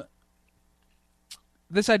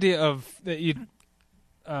 This idea of that you,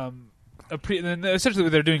 essentially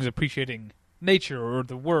what they're doing is appreciating nature or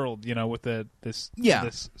the world, you know, with this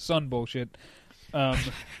sun bullshit.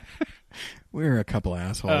 We're a couple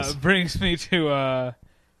assholes. Brings me to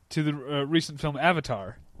the recent film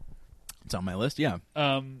Avatar. It's on my list, yeah.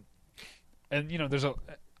 And you know,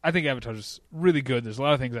 I think Avatar's really good. There's a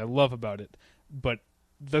lot of things I love about it, but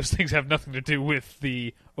those things have nothing to do with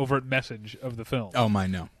the overt message of the film. Oh my,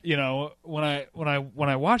 no. You know, when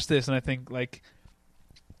I watch this and I think, like,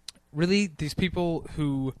 really, these people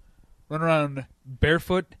who run around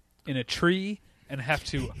barefoot in a tree and have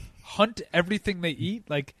to hunt everything they eat,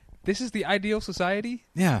 like, this is the ideal society?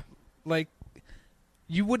 Yeah. Like,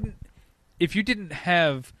 you wouldn't, if you didn't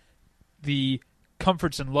have the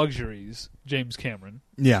comforts and luxuries, James Cameron,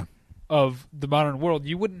 yeah, of the modern world,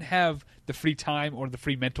 you wouldn't have the free time or the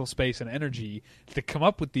free mental space and energy to come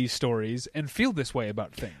up with these stories and feel this way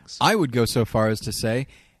about things. I would go so far as to say,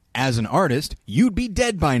 as an artist, you'd be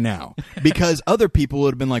dead by now. Because other people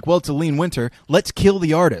would have been like, well, it's a lean winter, let's kill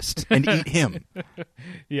the artist and eat him.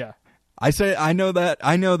 Yeah. I know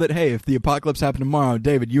that, hey, if the apocalypse happened tomorrow,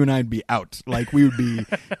 David, you and I'd be out. Like, we would be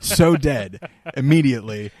so dead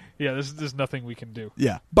immediately. Yeah, there's nothing we can do.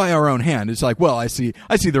 Yeah, by our own hand. It's like, well, I see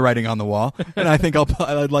the writing on the wall, and I think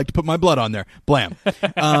I'd like to put my blood on there. Blam.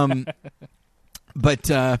 But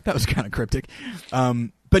that was kind of cryptic.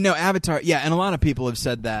 But no, Avatar, yeah, and a lot of people have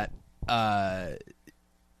said that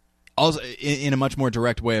also in a much more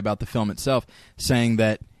direct way about the film itself, saying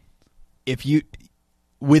that if you...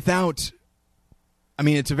 without, I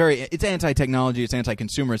mean, it's anti-technology, it's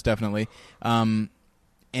anti-consumerist, definitely,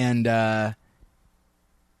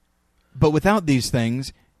 but without these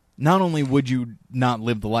things, not only would you not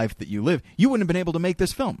live the life that you live, you wouldn't have been able to make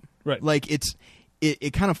this film. Right. Like,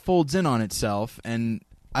 it kind of folds in on itself, and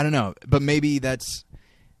I don't know, but maybe that's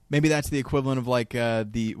the equivalent of like I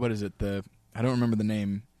don't remember the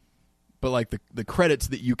name, but like the credits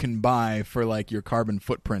that you can buy for like your carbon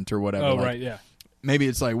footprint or whatever. Oh, like, right, yeah. Maybe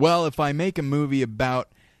it's like, well, if I make a movie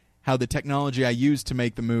about how the technology I used to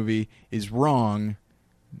make the movie is wrong,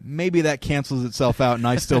 maybe that cancels itself out and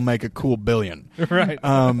I still make a cool billion. Right.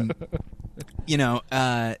 You know,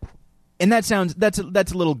 and that's a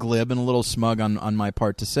little glib and a little smug on my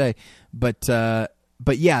part to say, but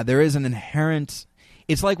yeah, there is an inherent.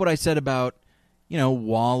 It's like what I said about, you know,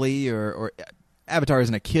 WALL-E or Avatar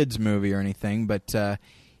isn't a kids movie or anything, but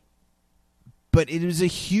it was a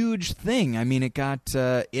huge thing. I mean, it had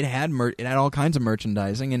all kinds of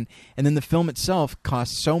merchandising, and then the film itself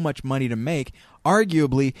cost so much money to make.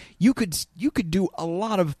 Arguably, you could do a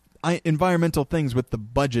lot of environmental things with the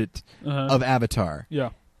budget of Avatar. Yeah,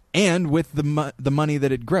 and with the money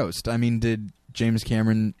that it grossed. I mean, did James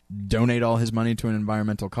Cameron donate all his money to an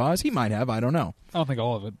environmental cause? He might have. I don't know. I don't think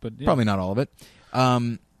all of it, but yeah. Probably not all of it.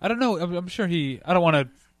 I don't know. I'm sure he. I don't want to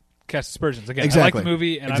cast aspersions. Again, exactly. I like the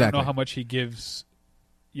movie, and exactly. I don't know how much he gives,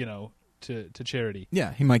 you know, to charity.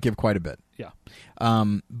 Yeah, he might give quite a bit. Yeah.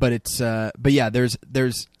 But yeah,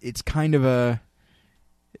 it's kind of a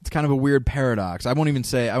weird paradox. I won't even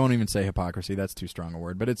say hypocrisy. That's too strong a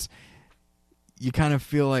word. But you kind of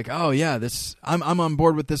feel like, oh yeah, I'm on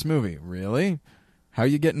board with this movie. Really? How are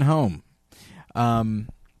you getting home? And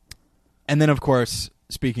then of course,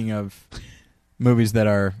 speaking of movies that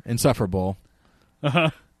are insufferable,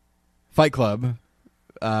 Fight Club,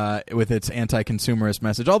 with its anti-consumerist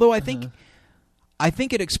message. Although I think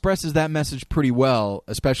it expresses that message pretty well,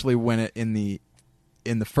 especially when it in the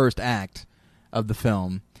first act of the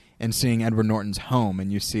film, and seeing Edward Norton's home,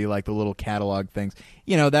 and you see like the little catalog things.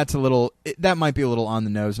 You know, that might be a little on the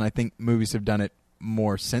nose, and I think movies have done it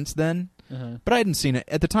more since then. But I hadn't seen it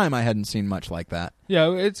at the time. I hadn't seen much like that.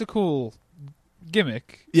 Yeah, it's a cool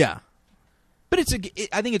gimmick. Yeah. But I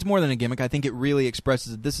think it's more than a gimmick. I think it really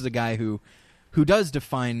expresses that this is a guy who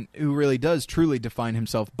really does truly define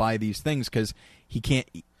himself by these things, because he can't,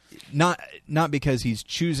 not because he's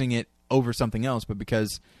choosing it over something else, but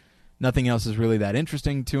because nothing else is really that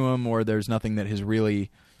interesting to him, or there's nothing that has really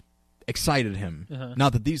excited him.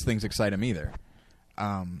 Not that these things excite him either,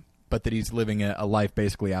 but that he's living a life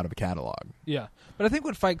basically out of a catalog. Yeah, but I think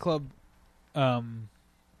what Fight Club, and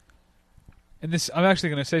this, I'm actually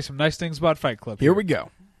going to say some nice things about Fight Club. Here we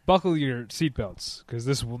go. Buckle your seatbelts, because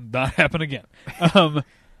this will not happen again. I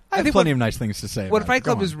have plenty of nice things to say. What Fight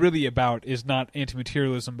Club is really about is not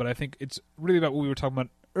anti-materialism, but I think it's really about what we were talking about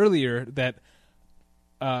earlier, that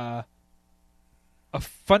a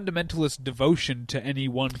fundamentalist devotion to any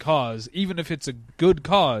one cause, even if it's a good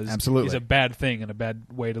cause, Absolutely. is a bad thing and a bad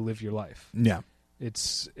way to live your life. Yeah.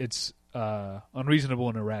 It's unreasonable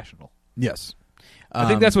and irrational. Yes. I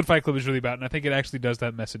think that's what Fight Club is really about, and I think it actually does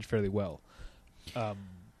that message fairly well.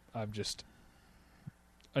 I'm just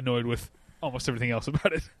annoyed with almost everything else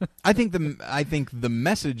about it. I think the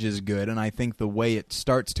message is good, and I think the way it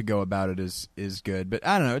starts to go about it is good. But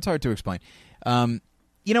I don't know; it's hard to explain.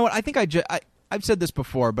 You know what? I think I've said this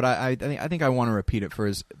before, but I think I want to repeat it for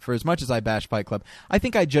as much as I bash Fight Club. I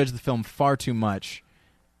think I judge the film far too much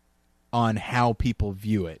on how people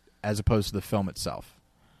view it, as opposed to the film itself.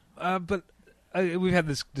 But we've had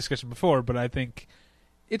this discussion before, but I think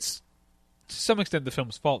it's to some extent the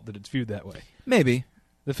film's fault that it's viewed that way. Maybe.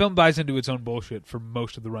 The film buys into its own bullshit for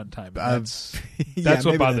most of the runtime. That's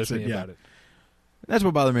what bothers me about it. That's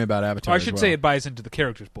what bothered me about Avatar. Or I should say it buys into the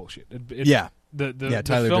character's bullshit. The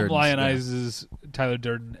Tyler film Durden's, lionizes Tyler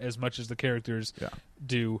Durden as much as the characters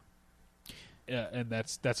do, and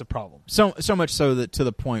that's a problem. So much so that to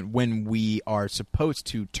the point when we are supposed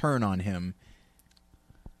to turn on him,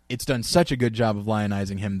 it's done such a good job of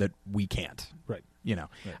lionizing him that we can't. Right. You know.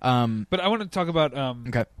 Right. But I want to talk about.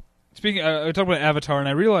 Okay. Speaking, I talked about Avatar, and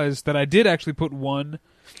I realized that I did actually put one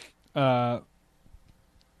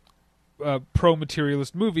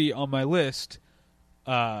pro-materialist movie on my list.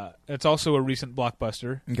 It's also a recent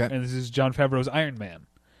blockbuster, and this is Jon Favreau's Iron Man.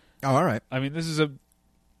 Oh, all right. I mean, this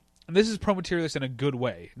is pro-materialist in a good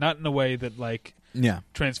way, not in a way that like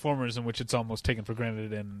Transformers, in which it's almost taken for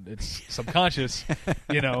granted and it's subconscious.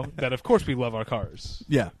 That of course we love our cars.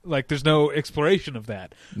 Yeah, like there's no exploration of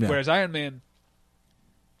that. Yeah. Whereas Iron Man.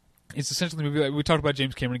 It's essentially a movie like we talked about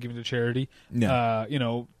James Cameron giving to charity. Yeah.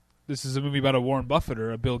 This is a movie about a Warren Buffett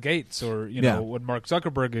or a Bill Gates or what Mark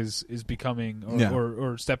Zuckerberg is becoming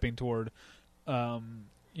or stepping toward, or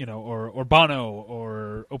Bono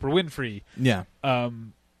or Oprah Winfrey. Yeah.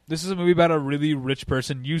 This is a movie about a really rich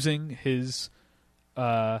person using his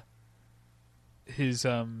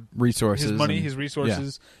resources, his money, his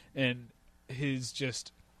resources, and his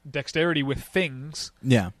just dexterity with things.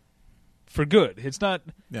 Yeah. For good. It's not,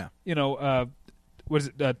 what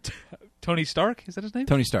is it, Tony Stark? Is that his name?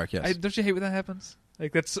 Tony Stark, yes. Don't you hate when that happens?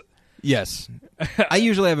 Like, that's... Yes. I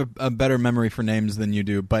usually have a better memory for names than you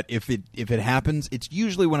do, but if it happens, it's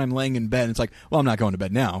usually when I'm laying in bed, and it's like, well, I'm not going to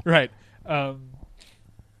bed now. Right. I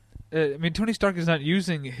mean, Tony Stark is not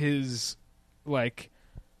using his, like...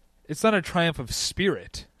 It's not a triumph of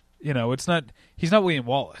spirit. It's not... He's not William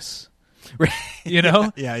Wallace. Right.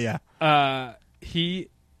 Yeah. He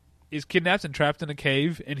is kidnapped and trapped in a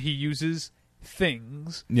cave, and he uses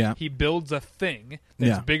things. Yeah. He builds a thing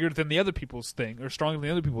that's bigger than the other people's thing, or stronger than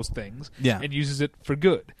the other people's things, and uses it for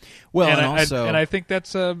good. Well, and I think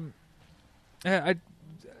that's I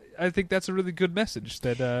think that's a really good message.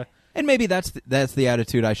 That and maybe that's the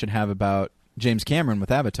attitude I should have about James Cameron with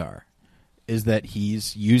Avatar, is that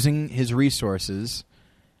he's using his resources.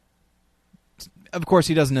 Of course,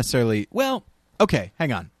 he doesn't necessarily. Well, okay,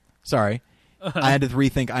 hang on. Sorry. I had to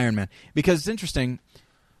rethink Iron Man. Because it's interesting,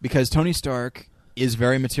 because Tony Stark is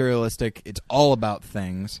very materialistic. It's all about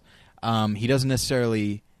things. He doesn't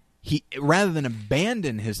necessarily... rather than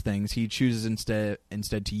abandon his things, he chooses instead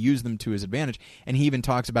to use them to his advantage. And he even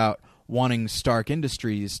talks about wanting Stark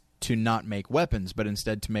Industries to not make weapons, but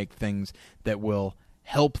instead to make things that will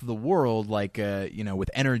help the world, like with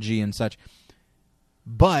energy and such.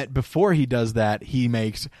 But before he does that, he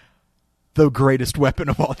makes the greatest weapon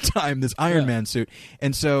of all time, this Iron Man suit.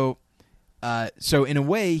 And so in a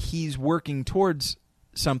way, he's working towards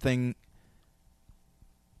something.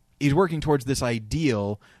 He's working towards this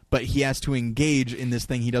ideal, but he has to engage in this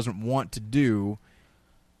thing he doesn't want to do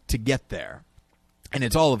to get there. And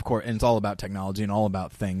it's all about technology and all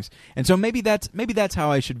about things. And so maybe that's how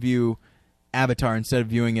I should view Avatar, instead of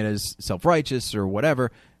viewing it as self-righteous or whatever.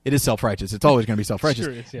 It is self-righteous. It's always going to be self-righteous.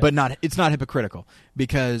 Sure is, yeah. But it's not hypocritical,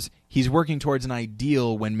 because he's working towards an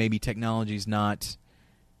ideal when maybe technology's not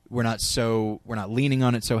not leaning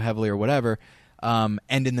on it so heavily or whatever.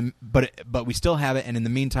 But we still have it, and in the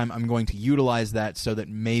meantime, I'm going to utilize that so that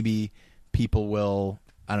maybe people will,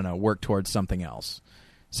 I don't know, work towards something else.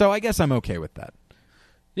 So I guess I'm okay with that.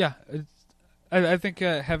 Yeah, I think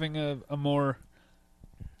having a more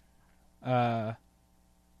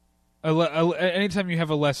anytime you have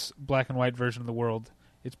a less black and white version of the world,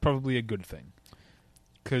 it's probably a good thing,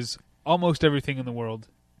 because almost everything in the world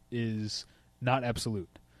is not absolute.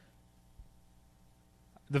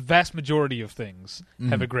 The vast majority of things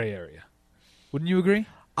have a gray area. Wouldn't you agree?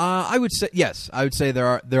 I would say yes. I would say there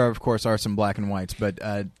are of course some black and whites, but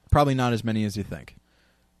probably not as many as you think.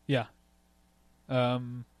 Yeah. I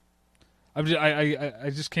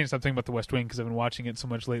just can't stop thinking about The West Wing because I've been watching it so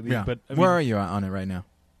much lately. Yeah. But Where are you on it right now?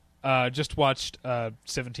 Just watched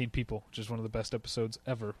 17 People, which is one of the best episodes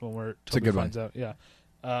ever. When it's a good one. Out, yeah.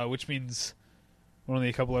 Which means we're only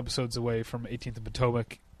a couple episodes away from 18th and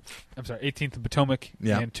Potomac. I'm sorry, 18th and Potomac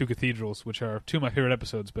and Two Cathedrals, which are two of my favorite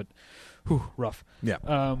episodes, but rough. Yeah.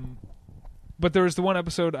 But there was the one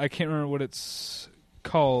episode, I can't remember what it's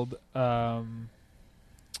called.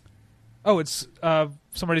 It's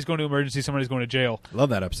somebody's going to emergency, somebody's going to jail. Love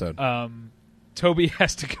that episode. Toby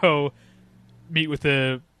has to go meet with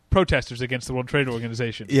the protesters against the World Trade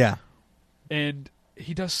Organization. Yeah. And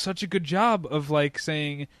he does such a good job of like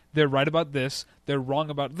saying they're right about this, they're wrong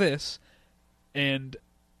about this, and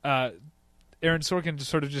Aaron Sorkin just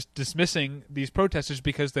sort of just dismissing these protesters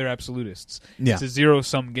because they're absolutists. Yeah. It's a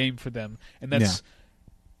zero-sum game for them. And that's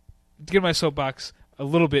to get my soapbox a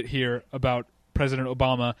little bit here about President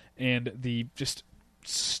Obama and the just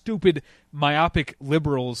stupid, myopic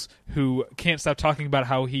liberals who can't stop talking about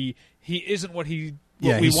how he isn't what he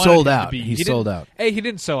he sold out. He sold out. He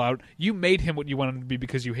didn't sell out. You made him what you wanted him to be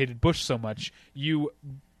because you hated Bush so much. You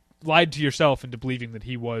lied to yourself into believing that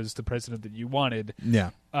he was the president that you wanted. Yeah.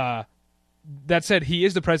 That said, he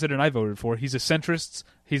is the president I voted for. He's a centrist.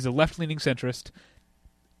 He's a left-leaning centrist.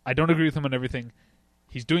 I don't agree with him on everything.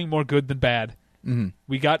 He's doing more good than bad. Mm-hmm.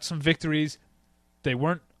 We got some victories. They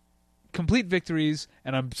weren't complete victories,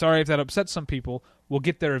 and I'm sorry if that upsets some people. We'll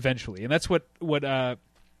get there eventually. And that's what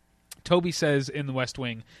Toby says in The West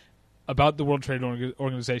Wing about the World Trade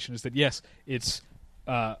Organization is that, yes, it's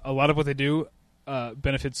a lot of what they do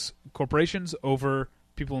benefits corporations over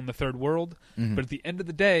people in the third world, but at the end of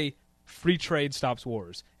the day, free trade stops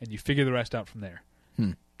wars, and you figure the rest out from there.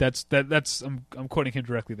 That's I'm quoting him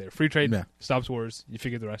directly there. Free trade stops wars, you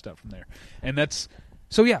figure the rest out from there. And that's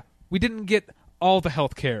so we didn't get all the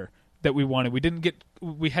health care that we wanted.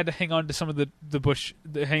 We had to hang on to some of the Bush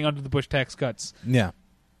tax cuts. Yeah.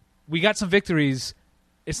 We got some victories.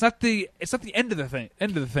 It's not the end of the thing.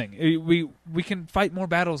 We can fight more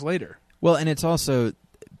battles later. Well, and it's also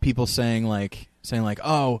people saying like,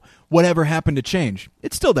 oh, whatever happened to change?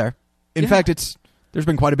 It's still there. In fact, there's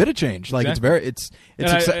been quite a bit of change. Like exactly.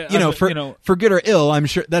 For good or ill. I'm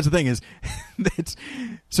sure that's the thing is,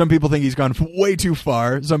 some people think he's gone way too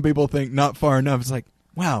far. Some people think not far enough. It's like,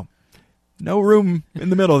 wow, no room in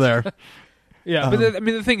the middle there. Yeah, but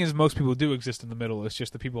the thing is, most people do exist in the middle. It's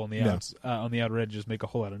just the people on the on the outer edges make a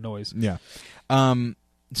whole lot of noise. Yeah.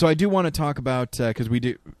 So I do want to talk about because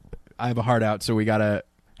I have a heart out, so we gotta.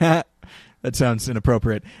 That sounds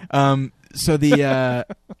inappropriate. So the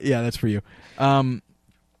that's for you.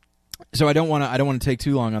 So I don't want to take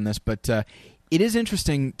too long on this, but it is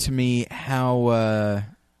interesting to me how.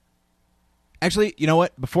 Actually, you know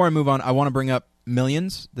what? Before I move on, I want to bring up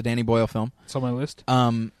Millions, the Danny Boyle film. It's on my list.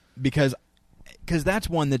 Because that's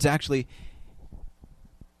one that's actually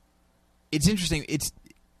it's interesting. It's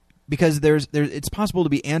because it's possible to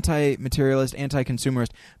be anti-materialist,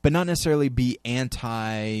 anti-consumerist, but not necessarily be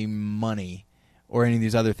anti-money or any of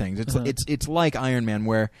these other things. It's like Iron Man,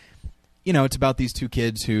 where it's about these two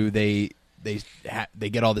kids who they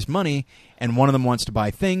get all this money, and one of them wants to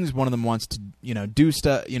buy things, one of them wants to do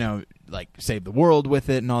stuff, like save the world with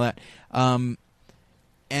it and all that. And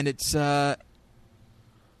it's at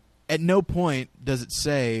no point does it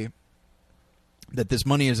say that this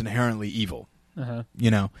money is inherently evil. And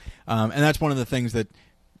that's one of the things that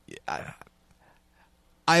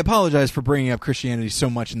I apologize for bringing up Christianity so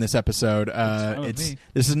much in this episode.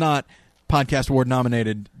 This is not podcast award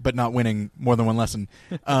nominated, but not winning more than one lesson.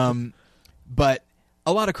 But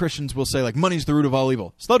a lot of Christians will say like money's the root of all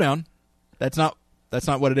evil. Slow down. That's not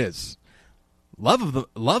what it is. Love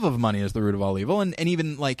of money is the root of all evil, and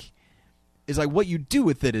even like is like what you do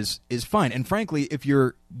with it is fine. And frankly, if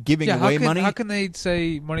you're giving away money, how can they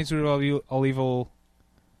say money's the root of all evil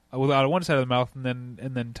out of one side of the mouth and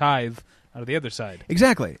then tithe out of the other side?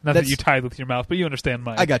 Exactly. Not that you tithe with your mouth, but you understand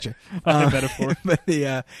my. I got you. Metaphor. But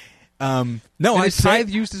the No, And I is say tithe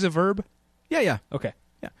used as a verb? yeah. Okay.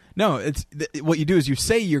 Yeah. No, it's what you do is you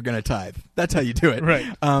say you're going to tithe. That's how you do it. Right.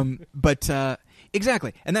 But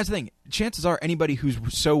exactly. And that's the thing. Chances are anybody who's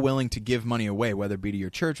so willing to give money away, whether it be to your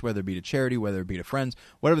church, whether it be to charity, whether it be to friends,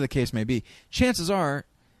 whatever the case may be, chances are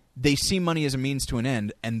they see money as a means to an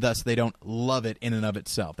end, and thus they don't love it in and of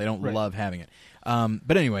itself. They don't love having it.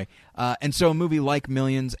 But anyway, and so a movie like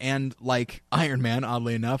Millions and like Iron Man,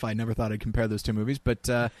 oddly enough, I never thought I'd compare those two movies, but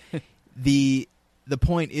the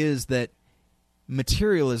point is that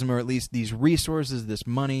materialism, or at least these resources, this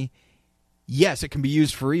money, yes, it can be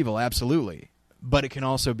used for evil, absolutely, but it can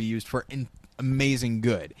also be used for amazing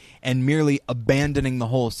good. And merely abandoning the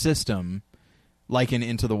whole system, like in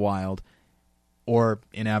Into the Wild or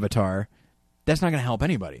in Avatar, that's not going to help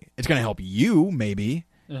anybody. It's going to help you, maybe.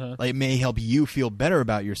 Like, it may help you feel better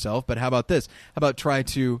about yourself, but how about this? How about try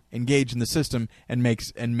to engage in the system and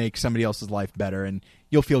make somebody else's life better, and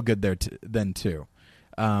you'll feel good there then too.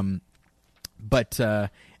 But and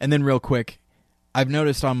then real quick, I've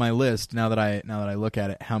noticed on my list now that I look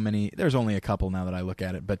at it, how many. There's only a couple now that I look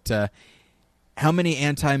at it, but how many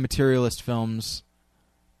anti-materialist films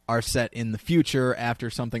are set in the future after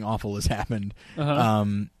something awful has happened?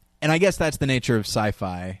 And I guess that's the nature of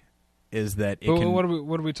sci-fi, is that it can. What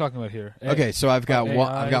are we talking about here? Okay, so I've got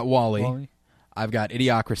I've got Wall-E, I've got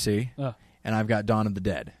Idiocracy, and I've got Dawn of the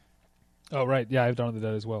Dead. Oh right, yeah, I've Dawn of the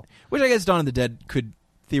Dead as well. Which I guess Dawn of the Dead could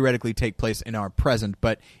theoretically take place in our present,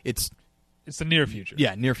 but it's the near future.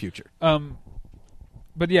 Yeah, near future.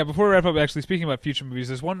 But yeah, before we wrap up, actually speaking about future movies,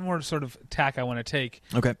 there's one more sort of tack I want to take.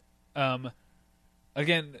 Okay.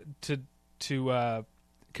 Again, to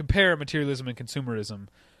compare materialism and consumerism,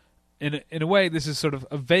 in a way, this is sort of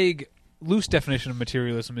a vague, loose definition of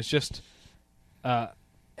materialism. It's just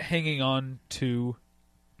hanging on to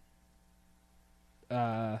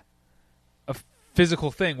a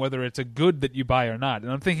physical thing, whether it's a good that you buy or not.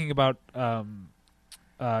 And I'm thinking about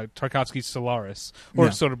Tarkovsky's Solaris, or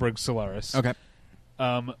Soderbergh's Solaris. Okay.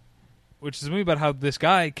 Which is a movie about how this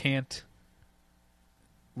guy can't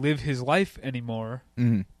live his life anymore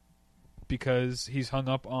because he's hung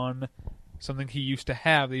up on something he used to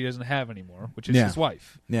have that he doesn't have anymore, which is his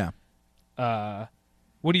wife. Yeah.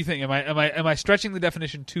 What do you think? Am I stretching the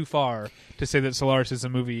definition too far to say that Solaris is a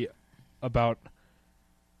movie about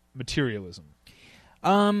materialism?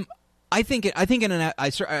 I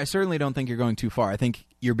certainly don't think you're going too far. I think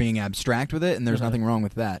you're being abstract with it, and there's nothing wrong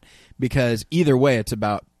with that, because either way, it's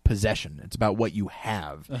about possession. It's about what you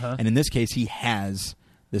have, and in this case, he has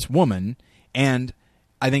this woman, and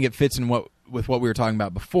I think it fits in with what we were talking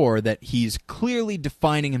about before, that he's clearly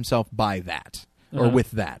defining himself by that or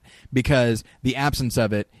with that, because the absence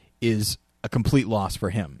of it is a complete loss for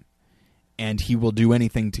him, and he will do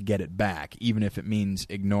anything to get it back, even if it means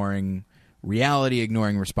ignoring reality,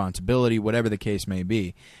 ignoring responsibility, whatever the case may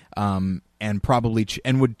be, and probably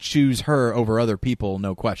and would choose her over other people,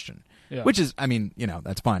 no question. Yeah. Which is, I mean,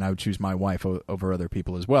 that's fine. I would choose my wife over other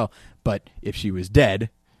people as well. But if she was dead,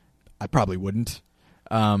 I probably wouldn't.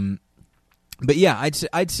 But yeah,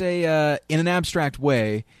 I'd say in an abstract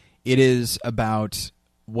way, it is about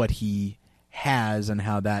what he has and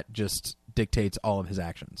how that just dictates all of his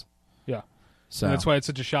actions. Yeah. So and that's why it's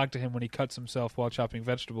such a shock to him when he cuts himself while chopping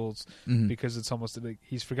vegetables, because it's almost like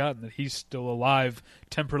he's forgotten that he's still alive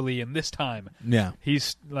temporally in this time. Yeah.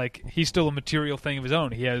 He's still a material thing of his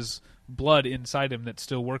own. He has blood inside him that's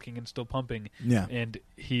still working and still pumping. Yeah. And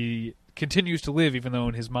he continues to live, even though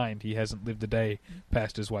in his mind he hasn't lived a day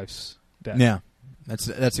past his wife's death. Yeah. That's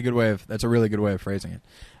a really good way of phrasing it.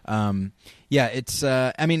 Yeah, it's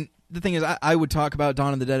I mean, the thing is, I would talk about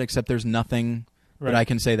Dawn of the Dead, except there's nothing that I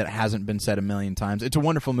can say that hasn't been said a million times. It's a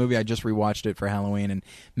wonderful movie. I just rewatched it for Halloween, and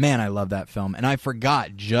man, I love that film. And I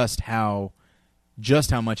forgot just how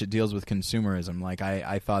much it deals with consumerism. Like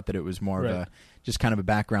I thought that it was more of a just kind of a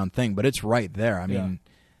background thing, but it's right there. I mean,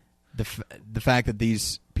 the fact that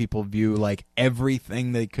these people view like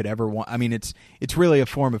everything they could ever want. I mean, it's really a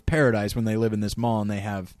form of paradise when they live in this mall and they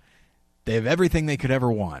have everything they could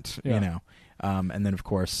ever want. And then of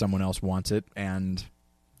course someone else wants it, and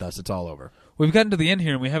thus it's all over. We've gotten to the end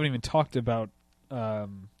here, and we haven't even talked about A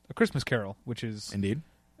Christmas Carol, which is indeed,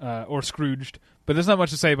 or Scrooged. But there's not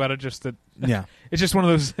much to say about it. Just that, it's just one of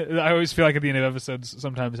those. I always feel like at the end of episodes,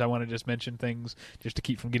 sometimes I want to just mention things just to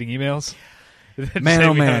keep from getting emails. Man,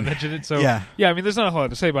 oh man! It. So yeah. I mean, there's not a whole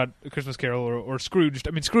lot to say about A Christmas Carol or Scrooged.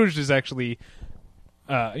 I mean, Scrooged is actually,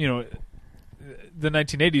 the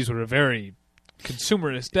 1980s were a very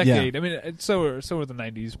consumerist decade. Yeah. I mean, so were the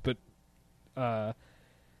 90s, but.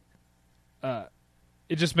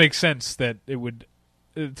 It just makes sense that it would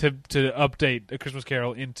to update A Christmas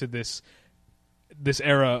Carol into this this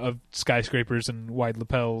era of skyscrapers and wide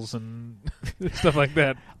lapels and stuff like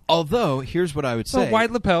that. Although, here's what I would say. So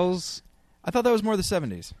wide lapels. I thought that was more the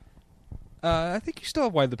 70s. I think you still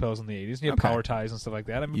have wide lapels in the 80s. And you have power ties and stuff like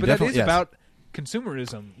that. I mean, You but that definitely- is yes. about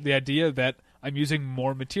consumerism. The idea that I'm using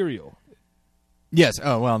more material. Yes.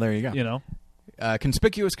 Oh, well, there you go. You know.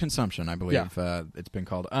 Conspicuous consumption, I believe it's been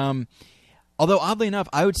called. Although, oddly enough,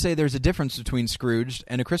 I would say there's a difference between Scrooged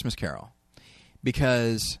and A Christmas Carol.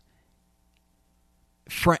 Because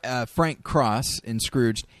Frank Cross in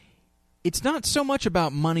Scrooged, it's not so much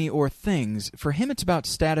about money or things. For him, it's about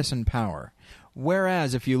status and power.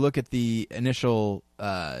 Whereas, if you look at the initial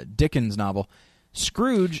Dickens novel,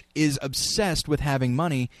 Scrooge is obsessed with having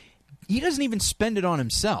money. He doesn't even spend it on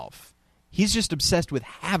himself. He's just obsessed with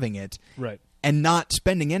having it. Right. And not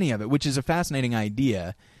spending any of it, which is a fascinating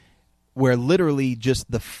idea, where literally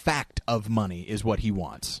just the fact of money is what he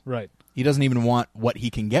wants. Right. He doesn't even want what he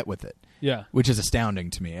can get with it. Yeah. Which is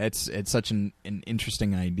astounding to me. It's such an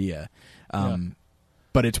interesting idea, Yeah.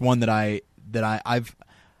 but it's one that I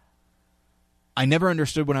never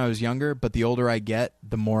understood when I was younger. But the older I get,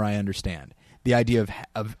 the more I understand the idea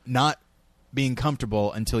of not being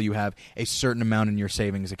comfortable until you have a certain amount in your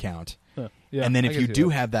savings account, Yeah. and then I if can you see do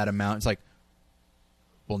that. have that amount, it's like,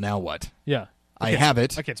 well, now what? Yeah. I have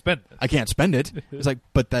it. I can't spend it. I can't spend it. It's like,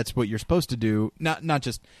 but that's what you're supposed to do. Not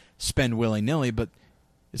just spend willy-nilly, but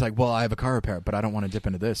it's like, well, I have a car repair, but I don't want to dip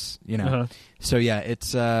into this, you know. Uh-huh. So yeah, it's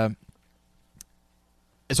so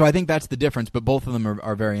I think that's the difference, but both of them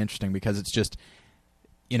are very interesting because it's just,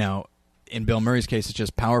 you know, in Bill Murray's case, it's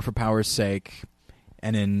just power for power's sake,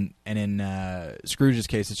 and in Scrooge's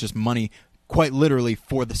case, it's just money, quite literally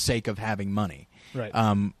for the sake of having money.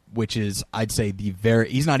 Right. Which is, I'd say,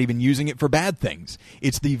 he's not even using it for bad things.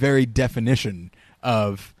 It's the very definition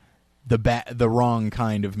of the wrong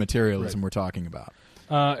kind of materialism we're talking about.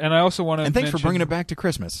 And I also want to And thanks for bringing it back to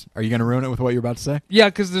Christmas. Are you going to ruin it with what you're about to say? Yeah,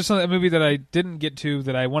 because there's a movie that I didn't get to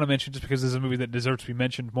that I want to mention just because this is a movie that deserves to be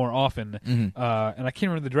mentioned more often. Mm-hmm. And I can't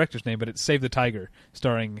remember the director's name, but it's Save the Tiger,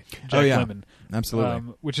 starring Jack Oh, yeah. Lemmon.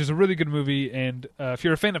 Absolutely. Which is a really good movie. And if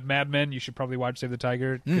you're a fan of Mad Men, you should probably watch Save the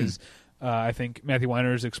Tiger because I think Matthew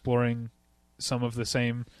Weiner is exploring some of the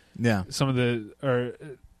same... Yeah.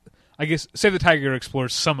 I guess Save the Tiger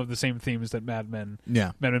explores some of the same themes that Mad Men.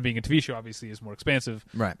 Yeah. Mad Men being a TV show obviously is more expansive,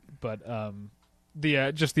 Right. but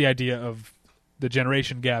just the idea of the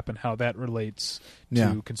generation gap and how that relates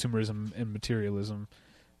to consumerism and materialism,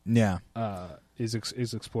 Yeah. is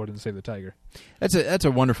explored in Save the Tiger. That's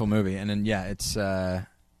a wonderful movie, and then it's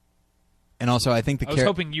and also I think I was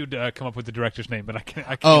hoping you'd come up with the director's name, but I can't.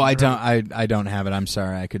 Oh, remember. I don't have it. I'm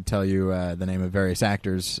sorry. I could tell you the name of various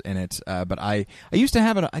actors in it, but I used to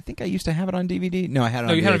have it. I think I used to have it on DVD. No, I had it.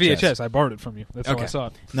 No, on you VHS. had a VHS. I borrowed it from you. That's how I saw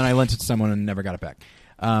it. And then I lent it to someone and never got it back.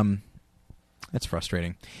 That's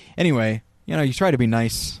frustrating. Anyway, you try to be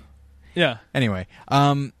nice. Yeah. Anyway,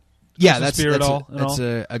 Christmas that's spirit that's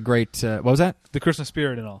a great. What was that? The Christmas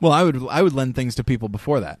spirit and all. Well, I would lend things to people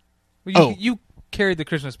before that. Well, you carried the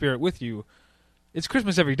Christmas spirit with you. It's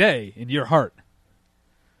Christmas every day in your heart.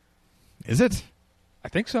 Is it? I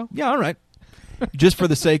think so. Yeah, all right. Just for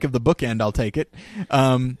the sake of the bookend, I'll take it.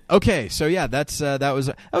 Okay, so yeah, that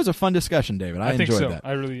was a fun discussion, David. I think enjoyed so. that.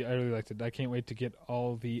 I really liked it. I can't wait to get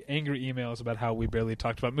all the angry emails about how we barely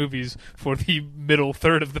talked about movies for the middle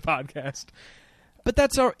third of the podcast. But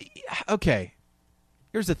that's okay.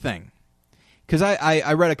 Here's the thing, because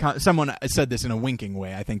I read someone said this in a winking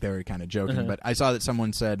way. I think they were kind of joking, but I saw that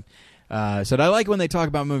someone said I like when they talk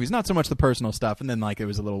about movies, not so much the personal stuff, and then it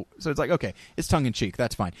was a little. So it's like, okay, it's tongue in cheek.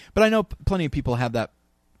 That's fine. But I know plenty of people have that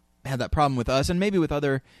problem with us, and maybe with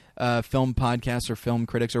other film podcasts or film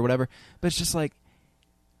critics or whatever. But it's just like,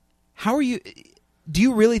 how are you? Do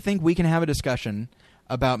you really think we can have a discussion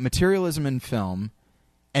about materialism in film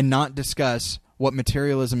and not discuss what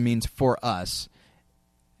materialism means for us?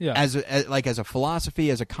 Yeah. As a philosophy,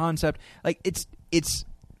 as a concept, it's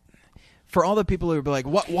for all the people who are like,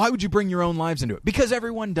 why would you bring your own lives into it? Because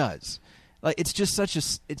everyone does. It's just such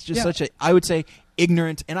a I would say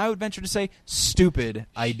ignorant, and I would venture to say stupid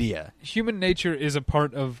idea. Human nature is a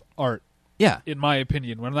part of art. Yeah, in my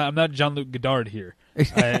opinion. I'm not Jean-Luc Godard here.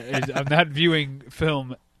 I'm not viewing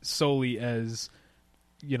film solely as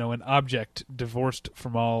an object divorced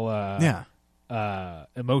from all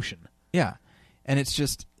emotion. Yeah, and it's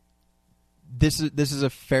just. This is a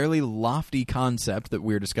fairly lofty concept that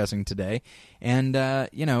we're discussing today, and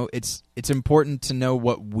it's important to know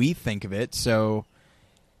what we think of it, so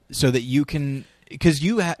that you can, because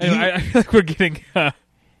I feel like we're getting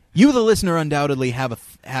you, the listener, undoubtedly have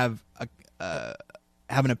an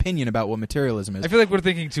opinion about what materialism is. I feel like we're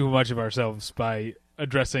thinking too much of ourselves by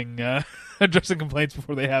addressing addressing complaints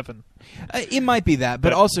before they happen. It might be that,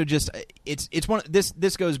 but also just it's one.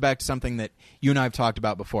 This goes back to something that you and I have talked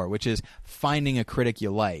about before, which is finding a critic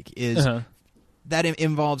you like. Is that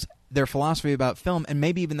involves their philosophy about film and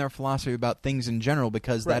maybe even their philosophy about things in general,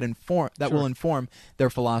 because that will inform their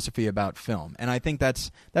philosophy about film. And I think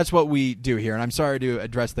that's what we do here. And I'm sorry to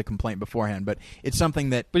address the complaint beforehand, but it's something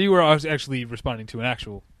that. But you were actually responding to an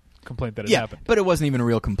actual complaint that had happened. But it wasn't even a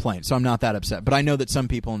real complaint, so I'm not that upset. But I know that some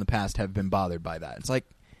people in the past have been bothered by that. It's like,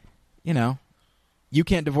 you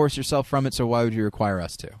can't divorce yourself from it, so why would you require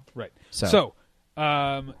us to? Right. So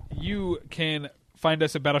you can find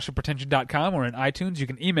us at battleshippretension.com or in iTunes. You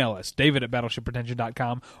can email us,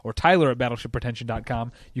 david@battleshippretension.com or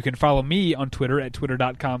tyler@battleshippretension.com. You can follow me on Twitter at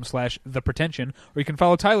twitter.com/thepretension, or you can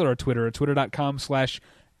follow Tyler on Twitter at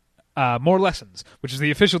twitter.com/More Lessons, which is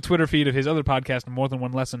the official Twitter feed of his other podcast, More Than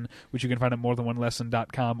One Lesson, which you can find at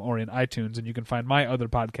morethanonelesson.com or in iTunes. And you can find my other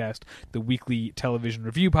podcast, the weekly television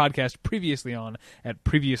review podcast, Previously On, at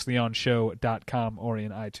previouslyonshow.com or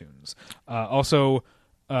in iTunes. Also,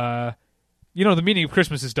 the meaning of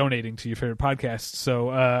Christmas is donating to your favorite podcasts,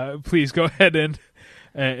 so please go ahead and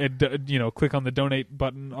click on the donate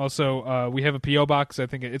button. Also, we have a P.O. box. I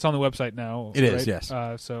think it's on the website now. It is, yes.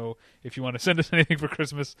 So if you want to send us anything for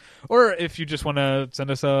Christmas, or if you just want to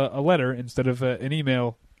send us a letter instead of an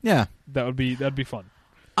email, that'd be fun.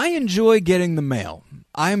 I enjoy getting the mail.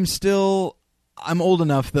 I'm old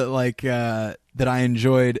enough that that I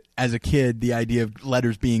enjoyed as a kid the idea of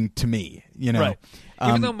letters being to me. Right.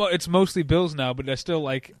 Even though it's mostly bills now, but I still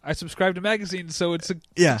I subscribe to magazines, so it's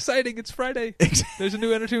exciting. It's Friday. There's a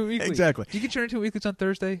new Entertainment Weekly. Exactly. Do you get your Entertainment Weeklies on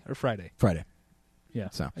Thursday or Friday? Friday. Yeah.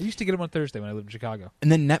 So I used to get them on Thursday when I lived in Chicago.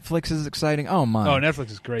 And then Netflix is exciting. Oh my! Oh, Netflix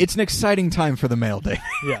is great. It's an exciting time for the mail day.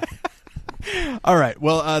 Yeah. All right.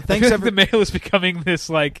 Well, thanks. The mail is becoming this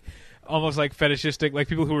almost fetishistic,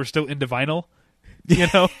 people who are still into vinyl.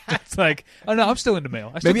 It's like, oh no, I'm still into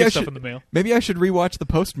mail. I still get stuff in the mail. Maybe I should rewatch The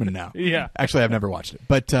Postman now. Yeah. Actually, I've never watched it.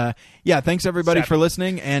 But thanks everybody for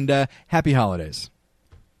listening, and happy holidays.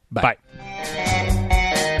 Bye. Bye.